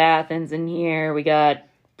 we got Athens in here, we got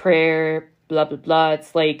prayer, blah, blah, blah.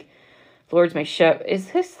 It's like, Lord's my shepherd.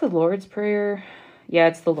 Is this the Lord's Prayer? Yeah,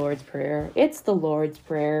 it's the Lord's Prayer. It's the Lord's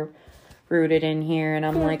Prayer rooted in here, and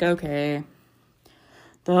I'm like, okay.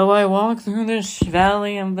 Though I walk through this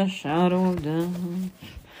valley of the shadow of death.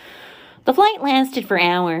 The flight lasted for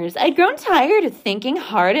hours. I'd grown tired of thinking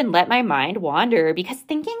hard and let my mind wander, because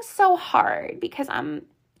thinking's so hard, because I'm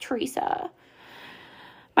Teresa.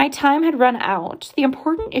 My time had run out. The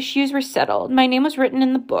important issues were settled. My name was written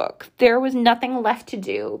in the book. There was nothing left to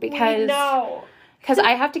do, because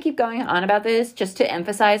I have to keep going on about this just to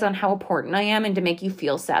emphasize on how important I am and to make you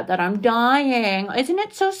feel sad that I'm dying. Isn't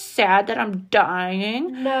it so sad that I'm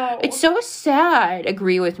dying? No. It's so sad.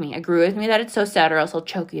 Agree with me that it's so sad, or else I'll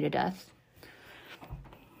choke you to death.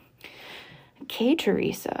 Okay,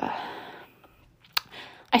 Teresa.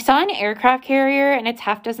 I saw an aircraft carrier and its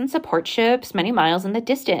half-dozen support ships many miles in the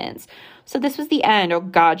distance. So this was the end. Oh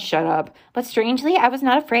God, shut up. But strangely, I was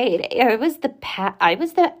not afraid. I was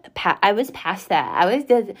past that.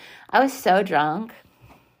 I was so drunk.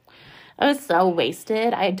 I was so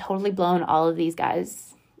wasted. I had totally blown all of these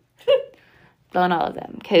guys. Blown all of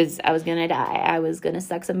them. Because I was going to die. I was going to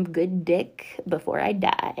suck some good dick before I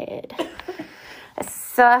died.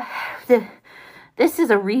 So, this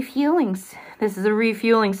is a refueling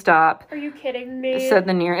stop. Are you kidding me? Said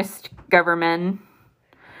the nearest government.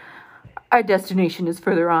 Our destination is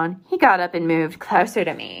further on. He got up and moved closer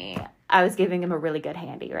to me. I was giving him a really good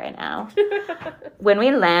handy right now. When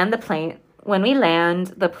we land, the plane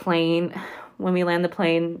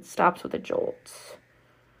stops with a jolt.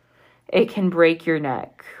 It can break your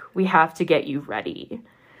neck. We have to get you ready.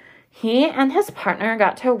 He and his partner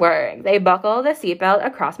got to work. They buckled a seatbelt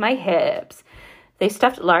across my hips. They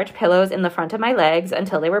stuffed large pillows in the front of my legs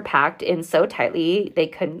until they were packed in so tightly they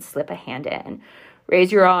couldn't slip a hand in.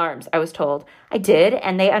 Raise your arms, I was told. I did,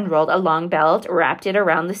 and they unrolled a long belt, wrapped it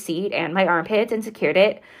around the seat and my armpits, and secured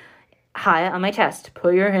it high on my chest.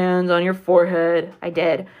 Put your hands on your forehead. I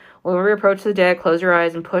did. When we approached the deck, close your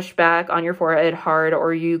eyes and push back on your forehead hard,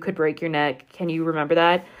 or you could break your neck. Can you remember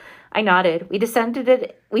that? I nodded. We descended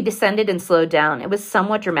and slowed down. It was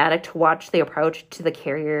somewhat dramatic to watch the approach to the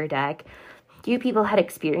carrier deck. Few people had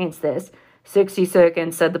experienced this. 60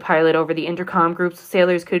 seconds, said the pilot over the intercom. Groups of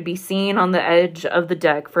sailors could be seen on the edge of the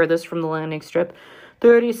deck furthest from the landing strip.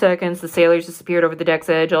 30 seconds, the sailors disappeared over the deck's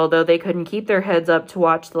edge, although they couldn't keep their heads up to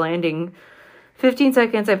watch the landing. 15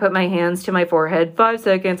 seconds, I put my hands to my forehead. 5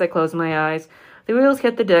 seconds, I closed my eyes. The wheels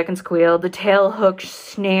hit the deck and squealed. The tail hook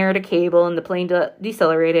snared a cable, and the plane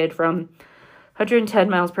decelerated from 110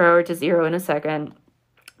 miles per hour to 0 in a second.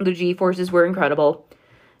 The G-forces were incredible.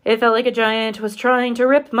 It felt like a giant was trying to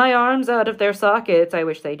rip my arms out of their sockets. I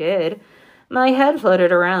wish they did. My head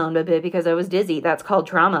fluttered around a bit because I was dizzy. That's called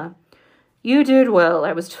trauma. You did well,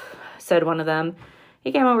 said one of them.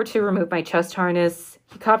 He came over to remove my chest harness.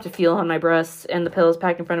 He copped a feel on my breasts and the pillows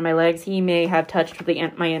packed in front of my legs. He may have touched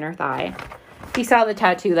my inner thigh. He saw the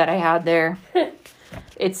tattoo that I had there.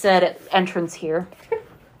 It said entrance here.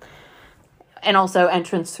 And also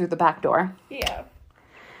entrance through the back door. Yeah.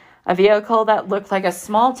 A vehicle that looked like a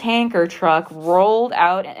small tanker truck rolled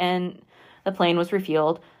out and the plane was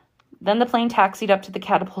refueled. Then the plane taxied up to the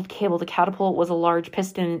catapult cable. The catapult was a large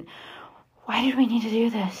piston. Why did we need to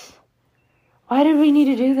do this? Why did we need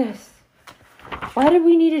to do this? Why did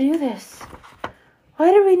we need to do this?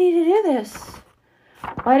 Why did we need to do this?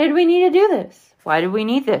 Why did we need to do this? Why did we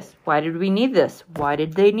need this? Why did we need this? Why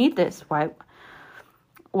did they need this? Why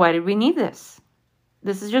did we need this?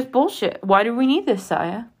 This is just bullshit. Why do we need this,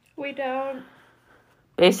 Saya? We don't.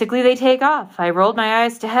 Basically, they take off. I rolled my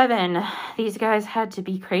eyes to heaven. These guys had to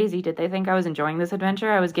be crazy. Did they think I was enjoying this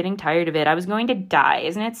adventure? I was getting tired of it. I was going to die.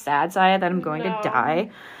 Isn't it sad, Saya, that I'm going to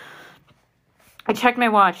die? I checked my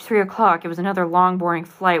watch. 3 o'clock. It was another long, boring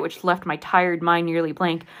flight, which left my tired mind nearly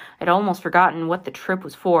blank. I'd almost forgotten what the trip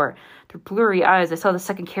was for. Through blurry eyes, I saw the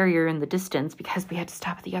second carrier in the distance because we had to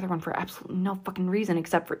stop at the other one for absolutely no fucking reason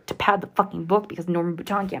except for to pad the fucking book because Norman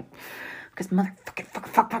Bouton can't. Because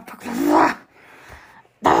motherfucking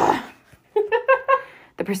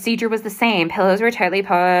The procedure was the same. Pillows were tightly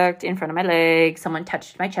packed in front of my legs. Someone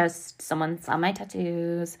touched my chest. Someone saw my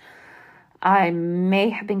tattoos. I may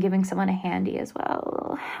have been giving someone a handy as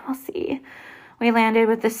well. We'll see. We landed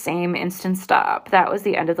with the same instant stop. That was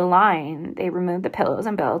the end of the line. They removed the pillows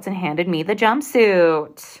and belts and handed me the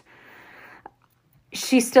jumpsuit.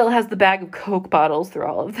 She still has the bag of Coke bottles through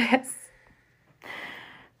all of this.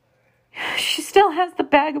 She still has the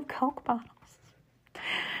bag of Coke bottles.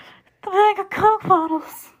 The bag of Coke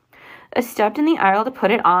bottles. I stepped in the aisle to put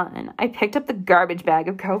it on. I picked up the garbage bag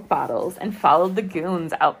of Coke bottles and followed the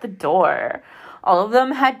goons out the door. All of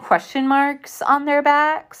them had question marks on their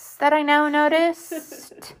backs that I now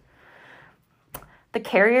noticed. The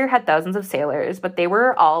carrier had thousands of sailors, but they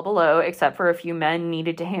were all below except for a few men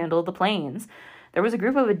needed to handle the planes. There was a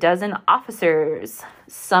group of a dozen officers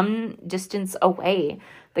some distance away.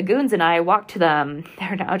 The goons and I walked to them.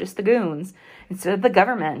 They're now just the goons instead of the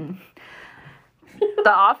government.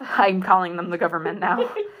 I'm calling them the government now.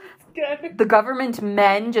 Good. The government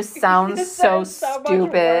men just sounds so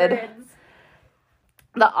stupid.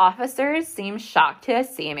 The officers seemed shocked to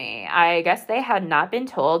see me. I guess they had not been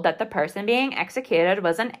told that the person being executed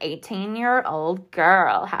was an 18-year-old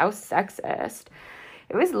girl. How sexist.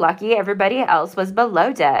 It was lucky everybody else was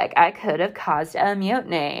below deck. I could have caused a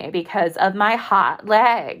mutiny because of my hot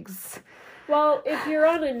legs. Well, if you're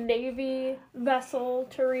on a Navy vessel,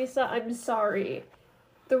 Teresa, I'm sorry.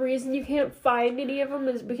 The reason you can't find any of them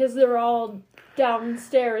is because they're all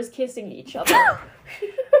downstairs kissing each other.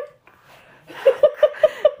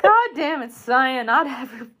 God damn it, Cyan, not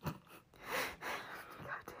ever.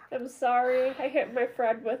 I'm sorry. I hit my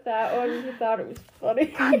friend with that one. He thought it was funny.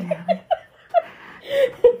 God damn it.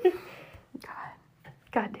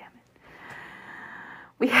 God damn it.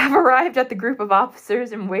 We have arrived at the group of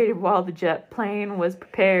officers and waited while the jet plane was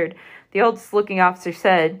prepared. The oldest looking officer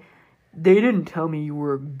said, "They didn't tell me you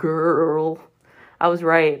were a girl." I was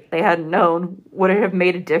right. They hadn't known. Would it have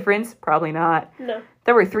made a difference? Probably not. No.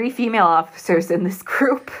 There were 3 female officers in this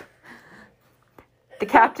group. The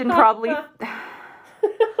captain probably...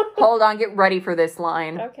 Hold on, get ready for this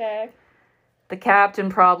line. Okay. The captain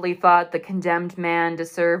probably thought the condemned man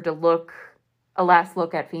deserved a last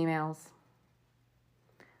look at females.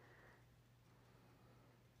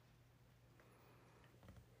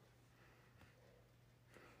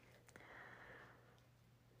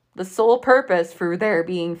 The sole purpose for there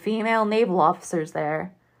being female naval officers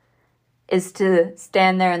there is to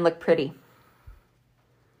stand there and look pretty.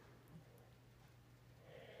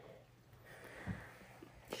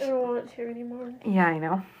 I don't want to anymore. Yeah, I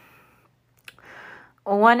know.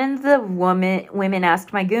 One of the women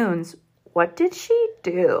asked my goons, "What did she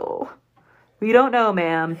do?" "We don't know,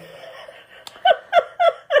 ma'am."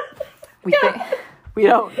 We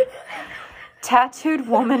don't. Tattooed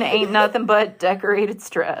woman ain't nothing but decorated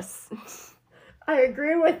stress. I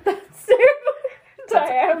agree with that statement. I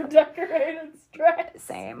am decorated stress.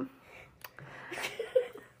 Same.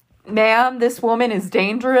 "Ma'am, this woman is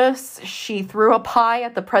dangerous. She threw a pie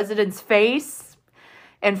at the president's face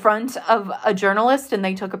in front of a journalist and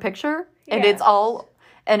they took a picture. And Yes.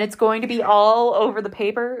 it's going to be all over the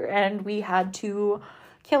paper, and we had to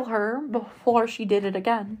kill her before she did it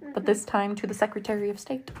again. Mm-hmm. But this time to the Secretary of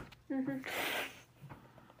State." Mm-hmm.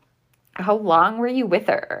 "How long were you with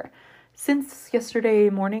her?" "Since yesterday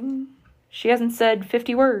morning." "She hasn't said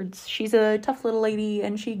 50 words. She's a tough little lady,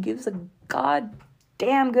 and she gives a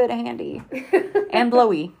goddamn good handy. And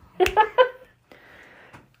blowy.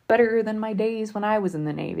 Better than my days when I was in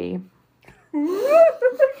the Navy."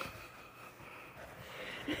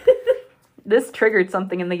 This triggered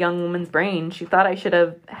something in the young woman's brain. She thought I should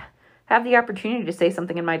have the opportunity to say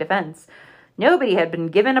something in my defense. Nobody had been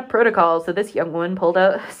given a protocol, so this young woman pulled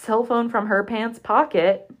a cell phone from her pants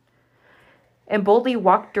pocket and boldly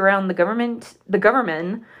walked around the government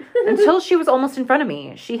until she was almost in front of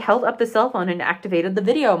me. She held up the cell phone and activated the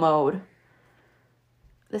video mode.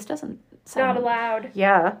 This doesn't sound... Not allowed.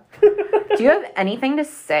 Yeah. "Do you have anything to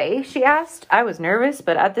say?" she asked. I was nervous,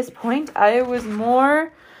 but at this point, I was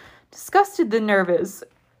more disgusted than nervous.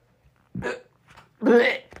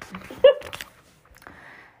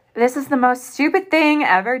 "This is the most stupid thing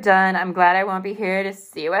ever done. I'm glad I won't be here to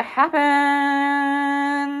see what happens."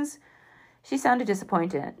 She sounded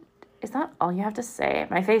disappointed. "Is that all you have to say?"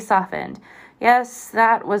 My face softened. Yes,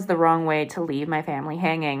 that was the wrong way to leave my family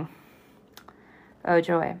hanging. Oh,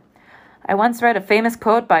 joy. I once read a famous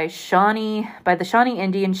quote by the Shawnee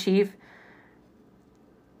Indian chief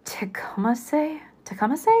Tecumseh?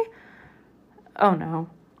 Oh, no.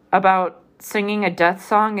 About singing a death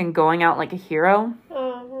song and going out like a hero.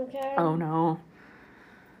 Oh, okay. Oh, no.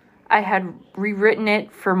 I had rewritten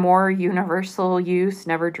it for more universal use,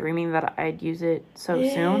 never dreaming that I'd use it so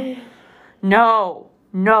soon. No,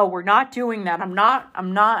 we're not doing that. I'm not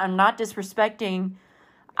disrespecting.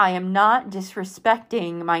 I am not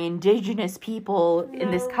disrespecting my indigenous people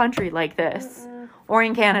in this country like this. Or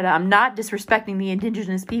in Canada. I'm not disrespecting the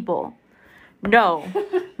indigenous people. No.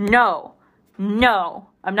 No. No.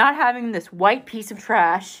 I'm not having this white piece of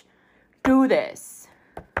trash do this.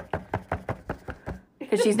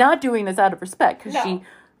 Because she's not doing this out of respect. Because she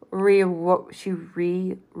rewrote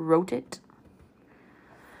it.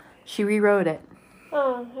 She rewrote it.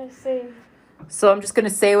 Oh, I see. So I'm just going to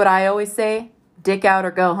say what I always say. Dick out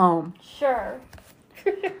or go home. Sure.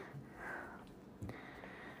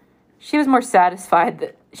 She was more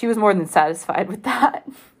than satisfied with that.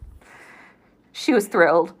 She was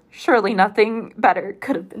thrilled. Surely nothing better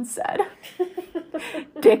could have been said.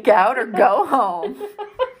 Dick out or go home.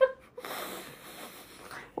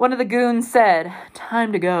 One of the goons said,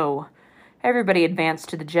 "Time to go." Everybody advanced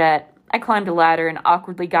to the jet. I climbed a ladder and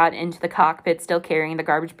awkwardly got into the cockpit, still carrying the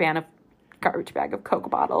garbage bag of Coke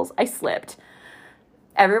bottles. I slipped.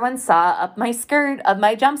 Everyone saw up my skirt of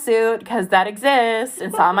my jumpsuit, because that exists,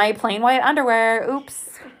 and saw my plain white underwear.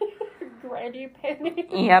 Oops. Granny panties.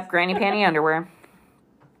 Yep, granny panty underwear.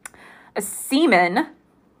 A seaman.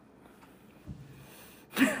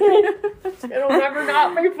 It'll never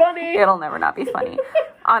not be funny. It'll never not be funny.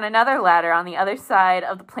 On another ladder on the other side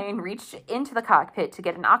of the plane, reached into the cockpit to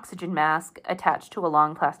get an oxygen mask attached to a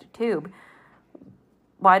long plastic tube.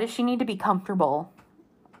 Why does she need to be comfortable?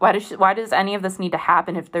 Why does any of this need to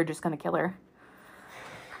happen if they're just going to kill her?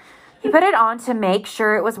 He put it on to make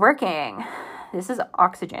sure it was working. This is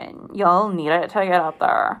oxygen. You'll need it to get up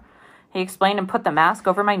there. He explained and put the mask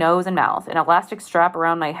over my nose and mouth. An elastic strap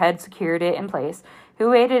around my head secured it in place. He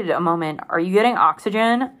waited a moment. "Are you getting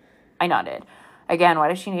oxygen?" I nodded. Again, why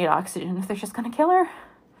does she need oxygen if they're just going to kill her?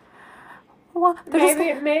 Well, maybe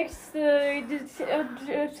it makes the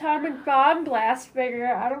atomic bomb blast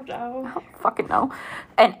bigger. I don't know. I don't fucking know.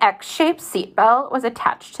 An X-shaped seatbelt was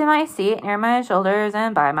attached to my seat near my shoulders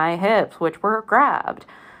and by my hips, which were grabbed.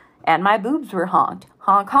 And my boobs were honked.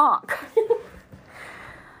 Honk, honk.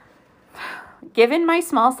 Given my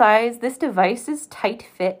small size, this device is tight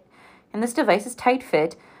fit.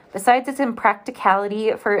 Besides its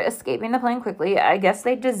impracticality for escaping the plane quickly, I guess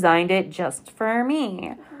they designed it just for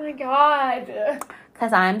me. Oh my god.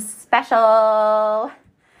 'Cause I'm special.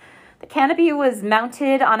 The canopy was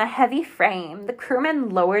mounted on a heavy frame. The crewman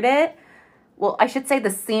lowered it. Well, I should say the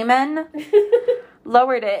seaman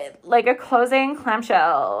lowered it like a closing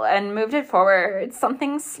clamshell and moved it forward.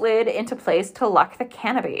 Something slid into place to lock the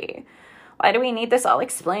canopy. Why do we need this all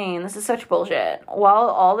explained? This is such bullshit. While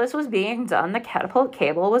all this was being done, the catapult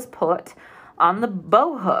cable was put on the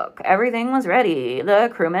bow hook. Everything was ready.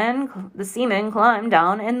 The seamen climbed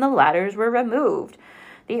down and the ladders were removed.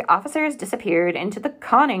 The officers disappeared into the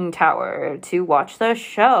conning tower to watch the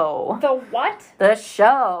show. The what? The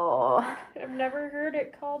show. I've never heard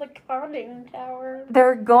it called a conning tower.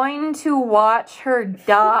 They're going to watch her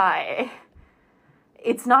die.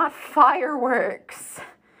 It's not fireworks.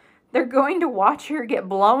 They're going to watch her get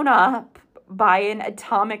blown up by an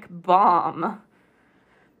atomic bomb.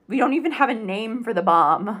 We don't even have a name for the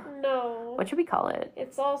bomb. No. What should we call it?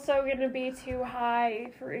 It's also going to be too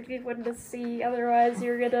high for anyone to see. Otherwise,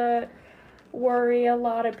 you're going to worry a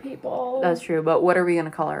lot of people. That's true, but what are we going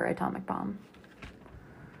to call our atomic bomb?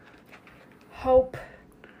 Hope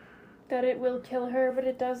that it will kill her, but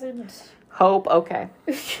it doesn't. Hope, okay.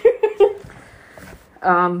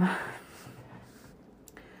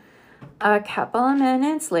 A couple of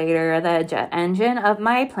minutes later, the jet engine of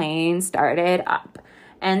my plane started up.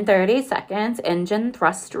 In 30 seconds, engine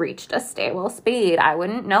thrust reached a stable speed. I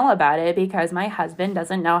wouldn't know about it because my husband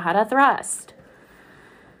doesn't know how to thrust.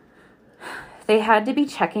 They had to be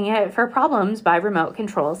checking it for problems by remote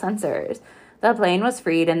control sensors. The plane was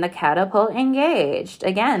freed and the catapult engaged.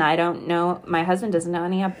 Again, I don't know. My husband doesn't know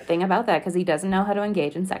anything about that because he doesn't know how to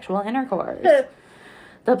engage in sexual intercourse.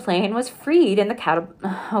 The plane was freed and the catapult...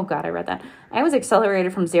 Oh, God, I read that. I was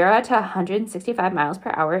accelerated from 0 to 165 miles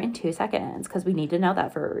per hour in 2 seconds, because we need to know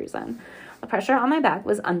that for a reason. The pressure on my back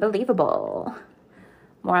was unbelievable.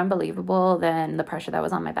 More unbelievable than the pressure that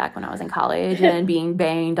was on my back when I was in college and being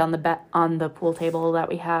banged on the pool table that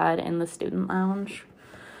we had in the student lounge.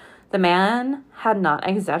 The man had not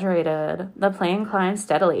exaggerated. The plane climbed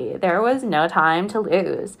steadily. There was no time to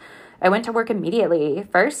lose. I went to work immediately.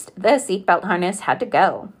 First, the seatbelt harness had to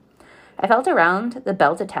go. I felt around the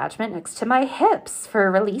belt attachment next to my hips for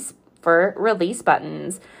release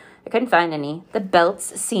buttons. I couldn't find any. The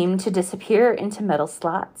belts seemed to disappear into metal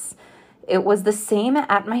slots. It was the same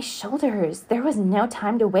at my shoulders. There was no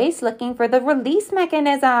time to waste looking for the release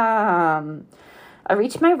mechanism. I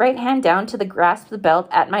reached my right hand down to the grasp of the belt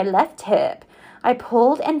at my left hip. I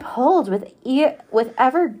pulled and pulled with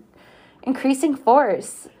ever increasing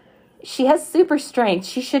force. She has super strength.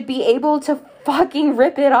 She should be able to fucking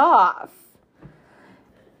rip it off.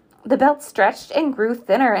 The belt stretched and grew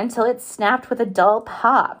thinner until it snapped with a dull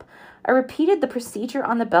pop. I repeated the procedure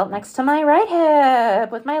on the belt next to my right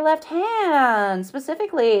hip with my left hand,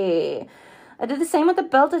 specifically. I did the same with the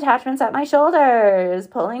belt attachments at my shoulders,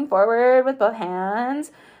 pulling forward with both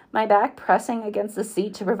hands, my back pressing against the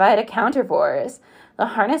seat to provide a counterforce. The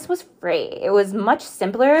harness was free. It was much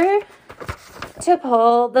simpler to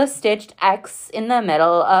pull the stitched X in the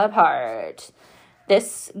middle apart.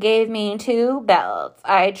 This gave me 2 belts.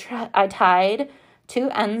 I tied 2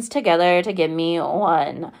 ends together to give me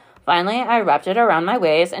 1. Finally, I wrapped it around my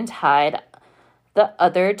waist and tied the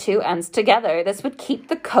other 2 ends together. This would keep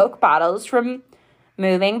the Coke bottles from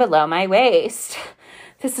moving below my waist.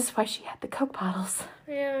 This is why she had the Coke bottles.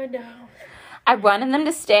 Yeah, I know. I wanted them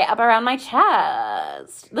to stay up around my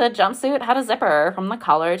chest. The jumpsuit had a zipper from the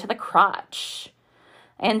collar to the crotch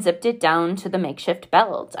and zipped it down to the makeshift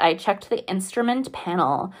belt. I checked the instrument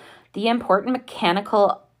panel. The important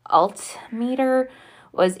mechanical altimeter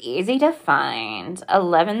was easy to find.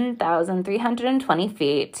 11,320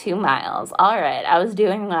 feet, 2 miles. All right, I was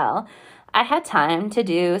doing well. I had time to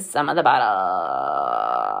do some of the bottles.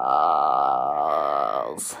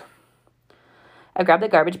 I grabbed the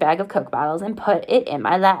garbage bag of Coke bottles and put it in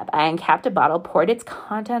my lap. I uncapped a bottle, poured its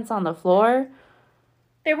contents on the floor.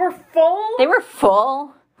 They were full? They were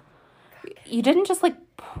full. You didn't just,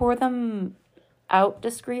 pour them out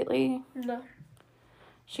discreetly? No.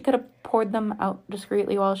 She could have poured them out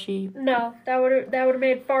discreetly while she... No, that would have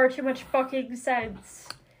made far too much fucking sense.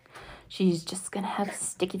 She's just gonna have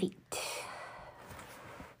sticky feet.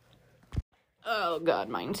 Oh, God,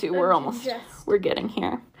 mine too. We're getting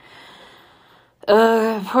here.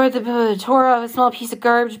 Tore off a small piece of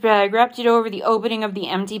garbage bag, wrapped it over the opening of the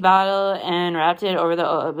empty bottle, and wrapped it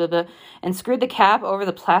over and screwed the cap over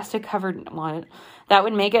the plastic-covered one. That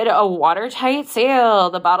would make it a watertight seal.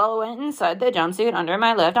 The bottle went inside the jumpsuit under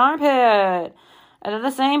my left armpit. I did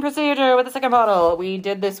the same procedure with the second bottle. We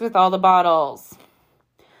did this with all the bottles.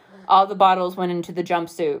 All the bottles went into the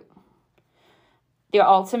jumpsuit. The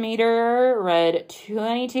altimeter read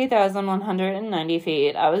 22,190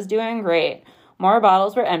 feet. I was doing great. More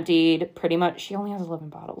bottles were emptied. Pretty much, she only has 11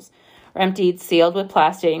 bottles. Were emptied, sealed with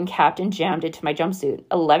plastic, and capped and jammed into my jumpsuit.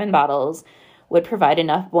 11 bottles would provide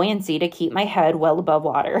enough buoyancy to keep my head well above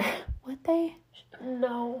water. Would they?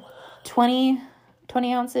 No. 20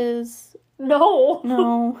 ounces?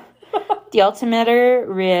 No. The altimeter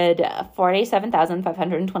read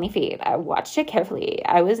 47,520 feet. I watched it carefully.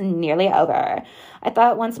 I was nearly over. I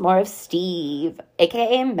thought once more of Steve,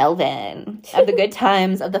 a.k.a. Melvin, of the good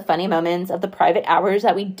times, of the funny moments, of the private hours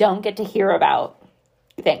that we don't get to hear about.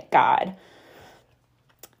 Thank God.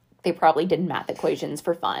 They probably did math equations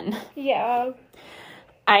for fun. Yeah.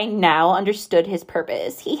 I now understood his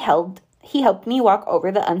purpose. He helped me walk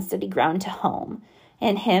over the unsteady ground to home.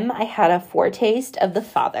 In him, I had a foretaste of the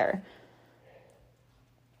Father.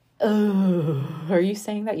 Are you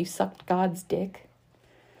saying that you sucked God's dick?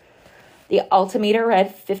 The altimeter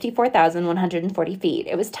read 54,140 feet.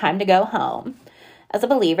 It was time to go home. As a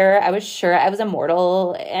believer, I was sure I was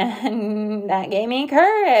immortal, and that gave me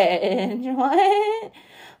courage. What?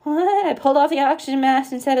 I pulled off the oxygen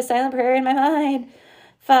mask and said a silent prayer in my mind.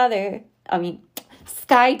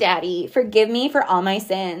 Sky Daddy, forgive me for all my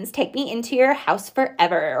sins. Take me into your house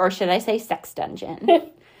forever, or should I say sex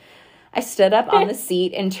dungeon? I stood up on the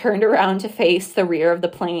seat and turned around to face the rear of the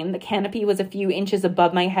plane. The canopy was a few inches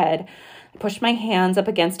above my head. I pushed my hands up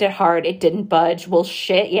against it hard. It didn't budge. Well,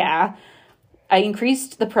 shit, yeah. I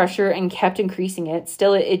increased the pressure and kept increasing it.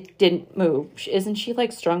 Still, it didn't move. Isn't she,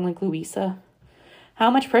 strong like Louisa? How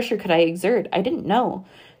much pressure could I exert? I didn't know.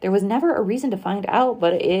 There was never a reason to find out,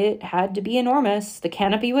 but it had to be enormous. The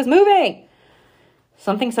canopy was moving.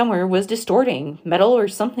 Something somewhere was distorting. Metal or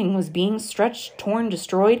something was being stretched, torn,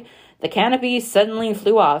 destroyed. The canopy suddenly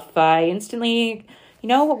flew off. I instantly...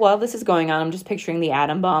 while this is going on, I'm just picturing the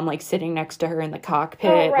atom bomb, sitting next to her in the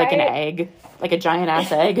cockpit, like an egg. Like a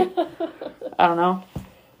giant-ass egg. I don't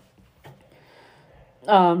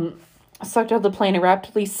know. Sucked out the plane and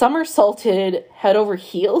rapidly somersaulted head over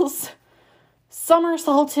heels.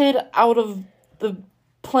 Somersaulted out of the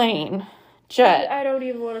plane. Jet. I don't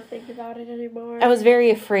even want to think about it anymore. I was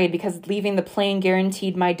very afraid because leaving the plane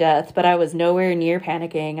guaranteed my death, but I was nowhere near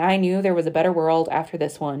panicking. I knew there was a better world after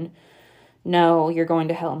this one. No, you're going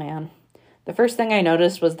to hell, man. The first thing I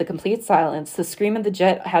noticed was the complete silence. The scream of the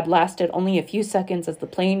jet had lasted only a few seconds as the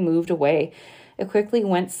plane moved away. It quickly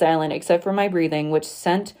went silent, except for my breathing, which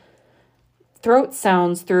sent throat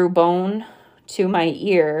sounds through bone to my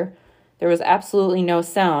ear, there was absolutely no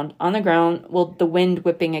sound. On the ground, well, the wind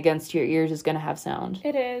whipping against your ears is going to have sound.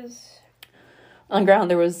 It is. On the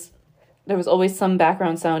ground, there was always some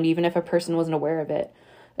background sound, even if a person wasn't aware of it.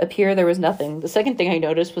 Up here, there was nothing. The second thing I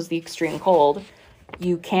noticed was the extreme cold.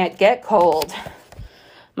 You can't get cold.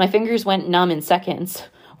 My fingers went numb in seconds.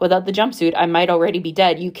 Without the jumpsuit, I might already be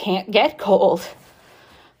dead. You can't get cold.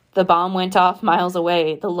 The bomb went off miles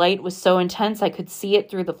away. The light was so intense I could see it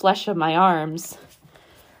through the flesh of my arms.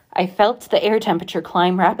 I felt the air temperature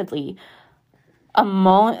climb rapidly. A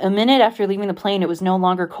minute after leaving the plane, it was no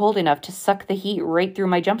longer cold enough to suck the heat right through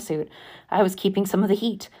my jumpsuit. I was keeping some of the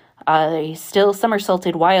heat. I still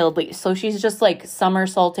somersaulted wildly. So she's just like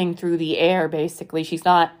somersaulting through the air, basically. She's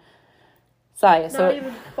not... Not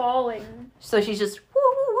even falling. So she's just...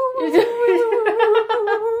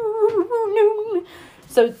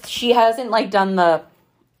 So she hasn't like done the...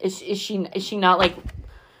 Is she not like...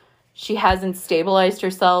 She hasn't stabilized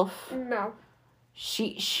herself? No.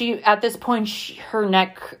 She at this point, her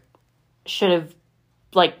neck should have,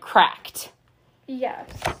 like, cracked. Yes.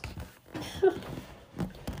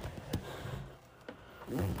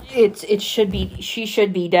 It should be, she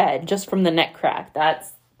should be dead just from the neck crack.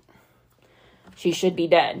 She should be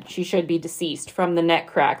dead. She should be deceased from the neck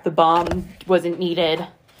crack. The bomb wasn't needed.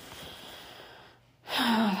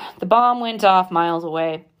 The bomb went off miles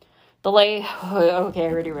away. Okay, I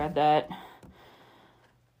already read that.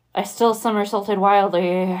 I still somersaulted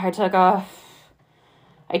wildly. I took off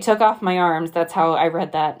my arms. That's how I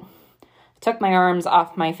read that. I took my arms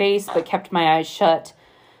off my face, but kept my eyes shut.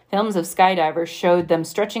 Films of skydivers showed them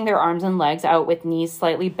stretching their arms and legs out with knees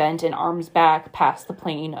slightly bent and arms back past the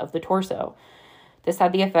plane of the torso. This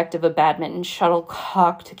had the effect of a badminton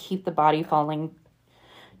shuttlecock to keep the body falling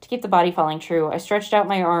true. I stretched out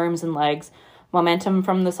my arms and legs. Momentum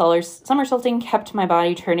from the somersaulting kept my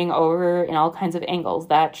body turning over in all kinds of angles.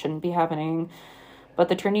 That shouldn't be happening. But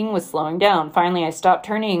the turning was slowing down. Finally, I stopped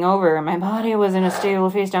turning over, and my body was in a stable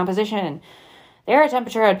face-down position. The air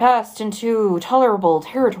temperature had passed into tolerable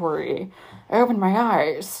territory. I opened my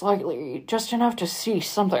eyes slightly, just enough to see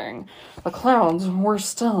something. The clouds were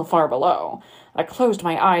still far below. I closed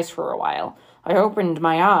my eyes for a while. I opened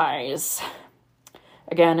my eyes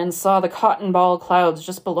again and saw the cotton ball clouds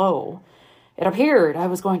just below. It appeared I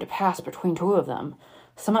was going to pass between two of them,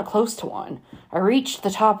 somewhat close to one. I reached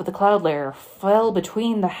the top of the cloud layer, fell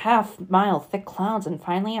between the half-mile thick clouds, and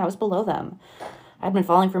finally I was below them. I had been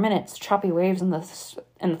falling for minutes. Choppy waves in the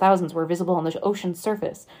thousands were visible on the ocean's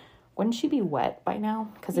surface. Wouldn't she be wet by now?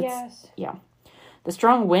 Yes. Yeah. The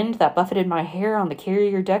strong wind that buffeted my hair on the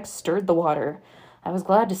carrier deck stirred the water. I was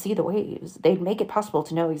glad to see the waves. They'd make it possible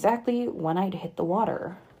to know exactly when I'd hit the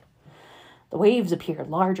water. The waves appeared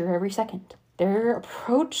larger every second. Their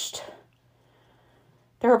approach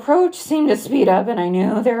seemed to speed up, and I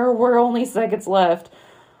knew there were only seconds left.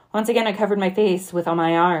 Once again, I covered my face with all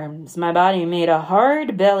my arms. My body made a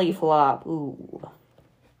hard belly flop. Ooh.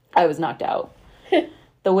 I was knocked out.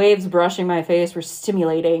 The waves brushing my face were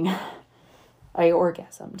stimulating. I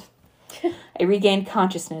orgasmed. I regained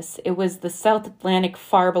consciousness. It was the South Atlantic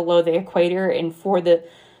far below the equator, and for the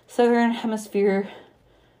southern hemisphere,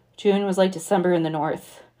 June was like December in the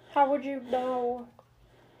north. How would you know?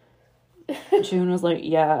 June was like,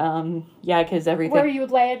 because everything... Where you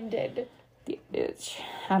landed.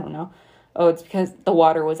 I don't know. Oh, it's because the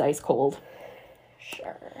water was ice cold.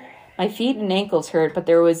 Sure. My feet and ankles hurt, but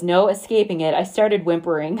there was no escaping it. I started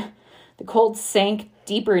whimpering. The cold sank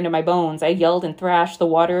deeper into my bones. I yelled and thrashed. The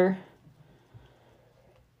water...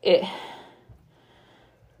 It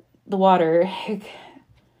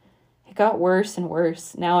got worse and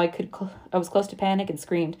worse. Now I was close to panic and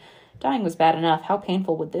screamed. Dying was bad enough. How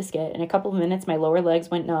painful would this get? In a couple of minutes, my lower legs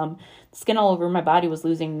went numb. The skin all over my body was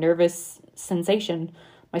losing nervous sensation.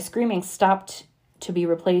 My screaming stopped to be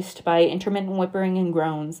replaced by intermittent whimpering and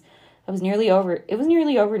groans. It was nearly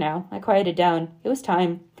over now. I quieted down. It was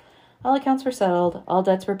time. All accounts were settled. All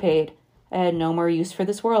debts were paid. I had no more use for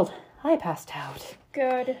this world. I passed out.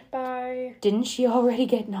 Goodbye. Didn't she already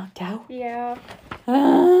get knocked out? Yeah.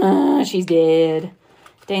 She's dead.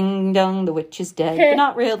 Ding dong, the witch is dead. But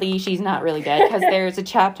not really. She's not really dead because there's a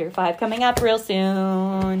chapter 5 coming up real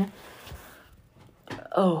soon.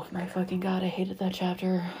 Oh my fucking god, I hated that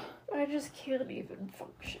chapter. I just can't even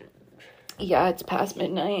function. Yeah, it's past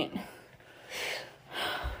midnight.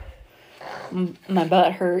 My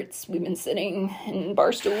butt hurts. We've been sitting in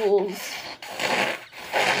bar stools.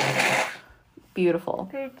 Beautiful.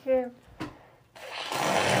 Thank you.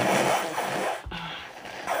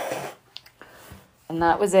 And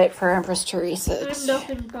that was it for Empress Teresa. I'm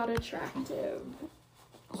nothing but attractive.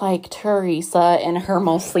 like Teresa in her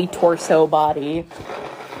mostly torso body.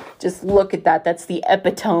 Just look at that. That's the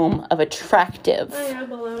epitome of attractive. I am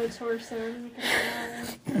below a torso.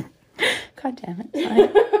 God damn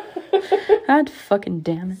it. God fucking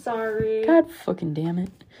damn it. Sorry. God fucking damn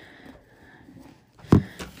it.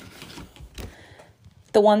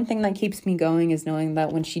 The one thing that keeps me going is knowing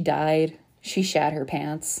that when she died, she shat her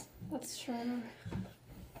pants. That's true.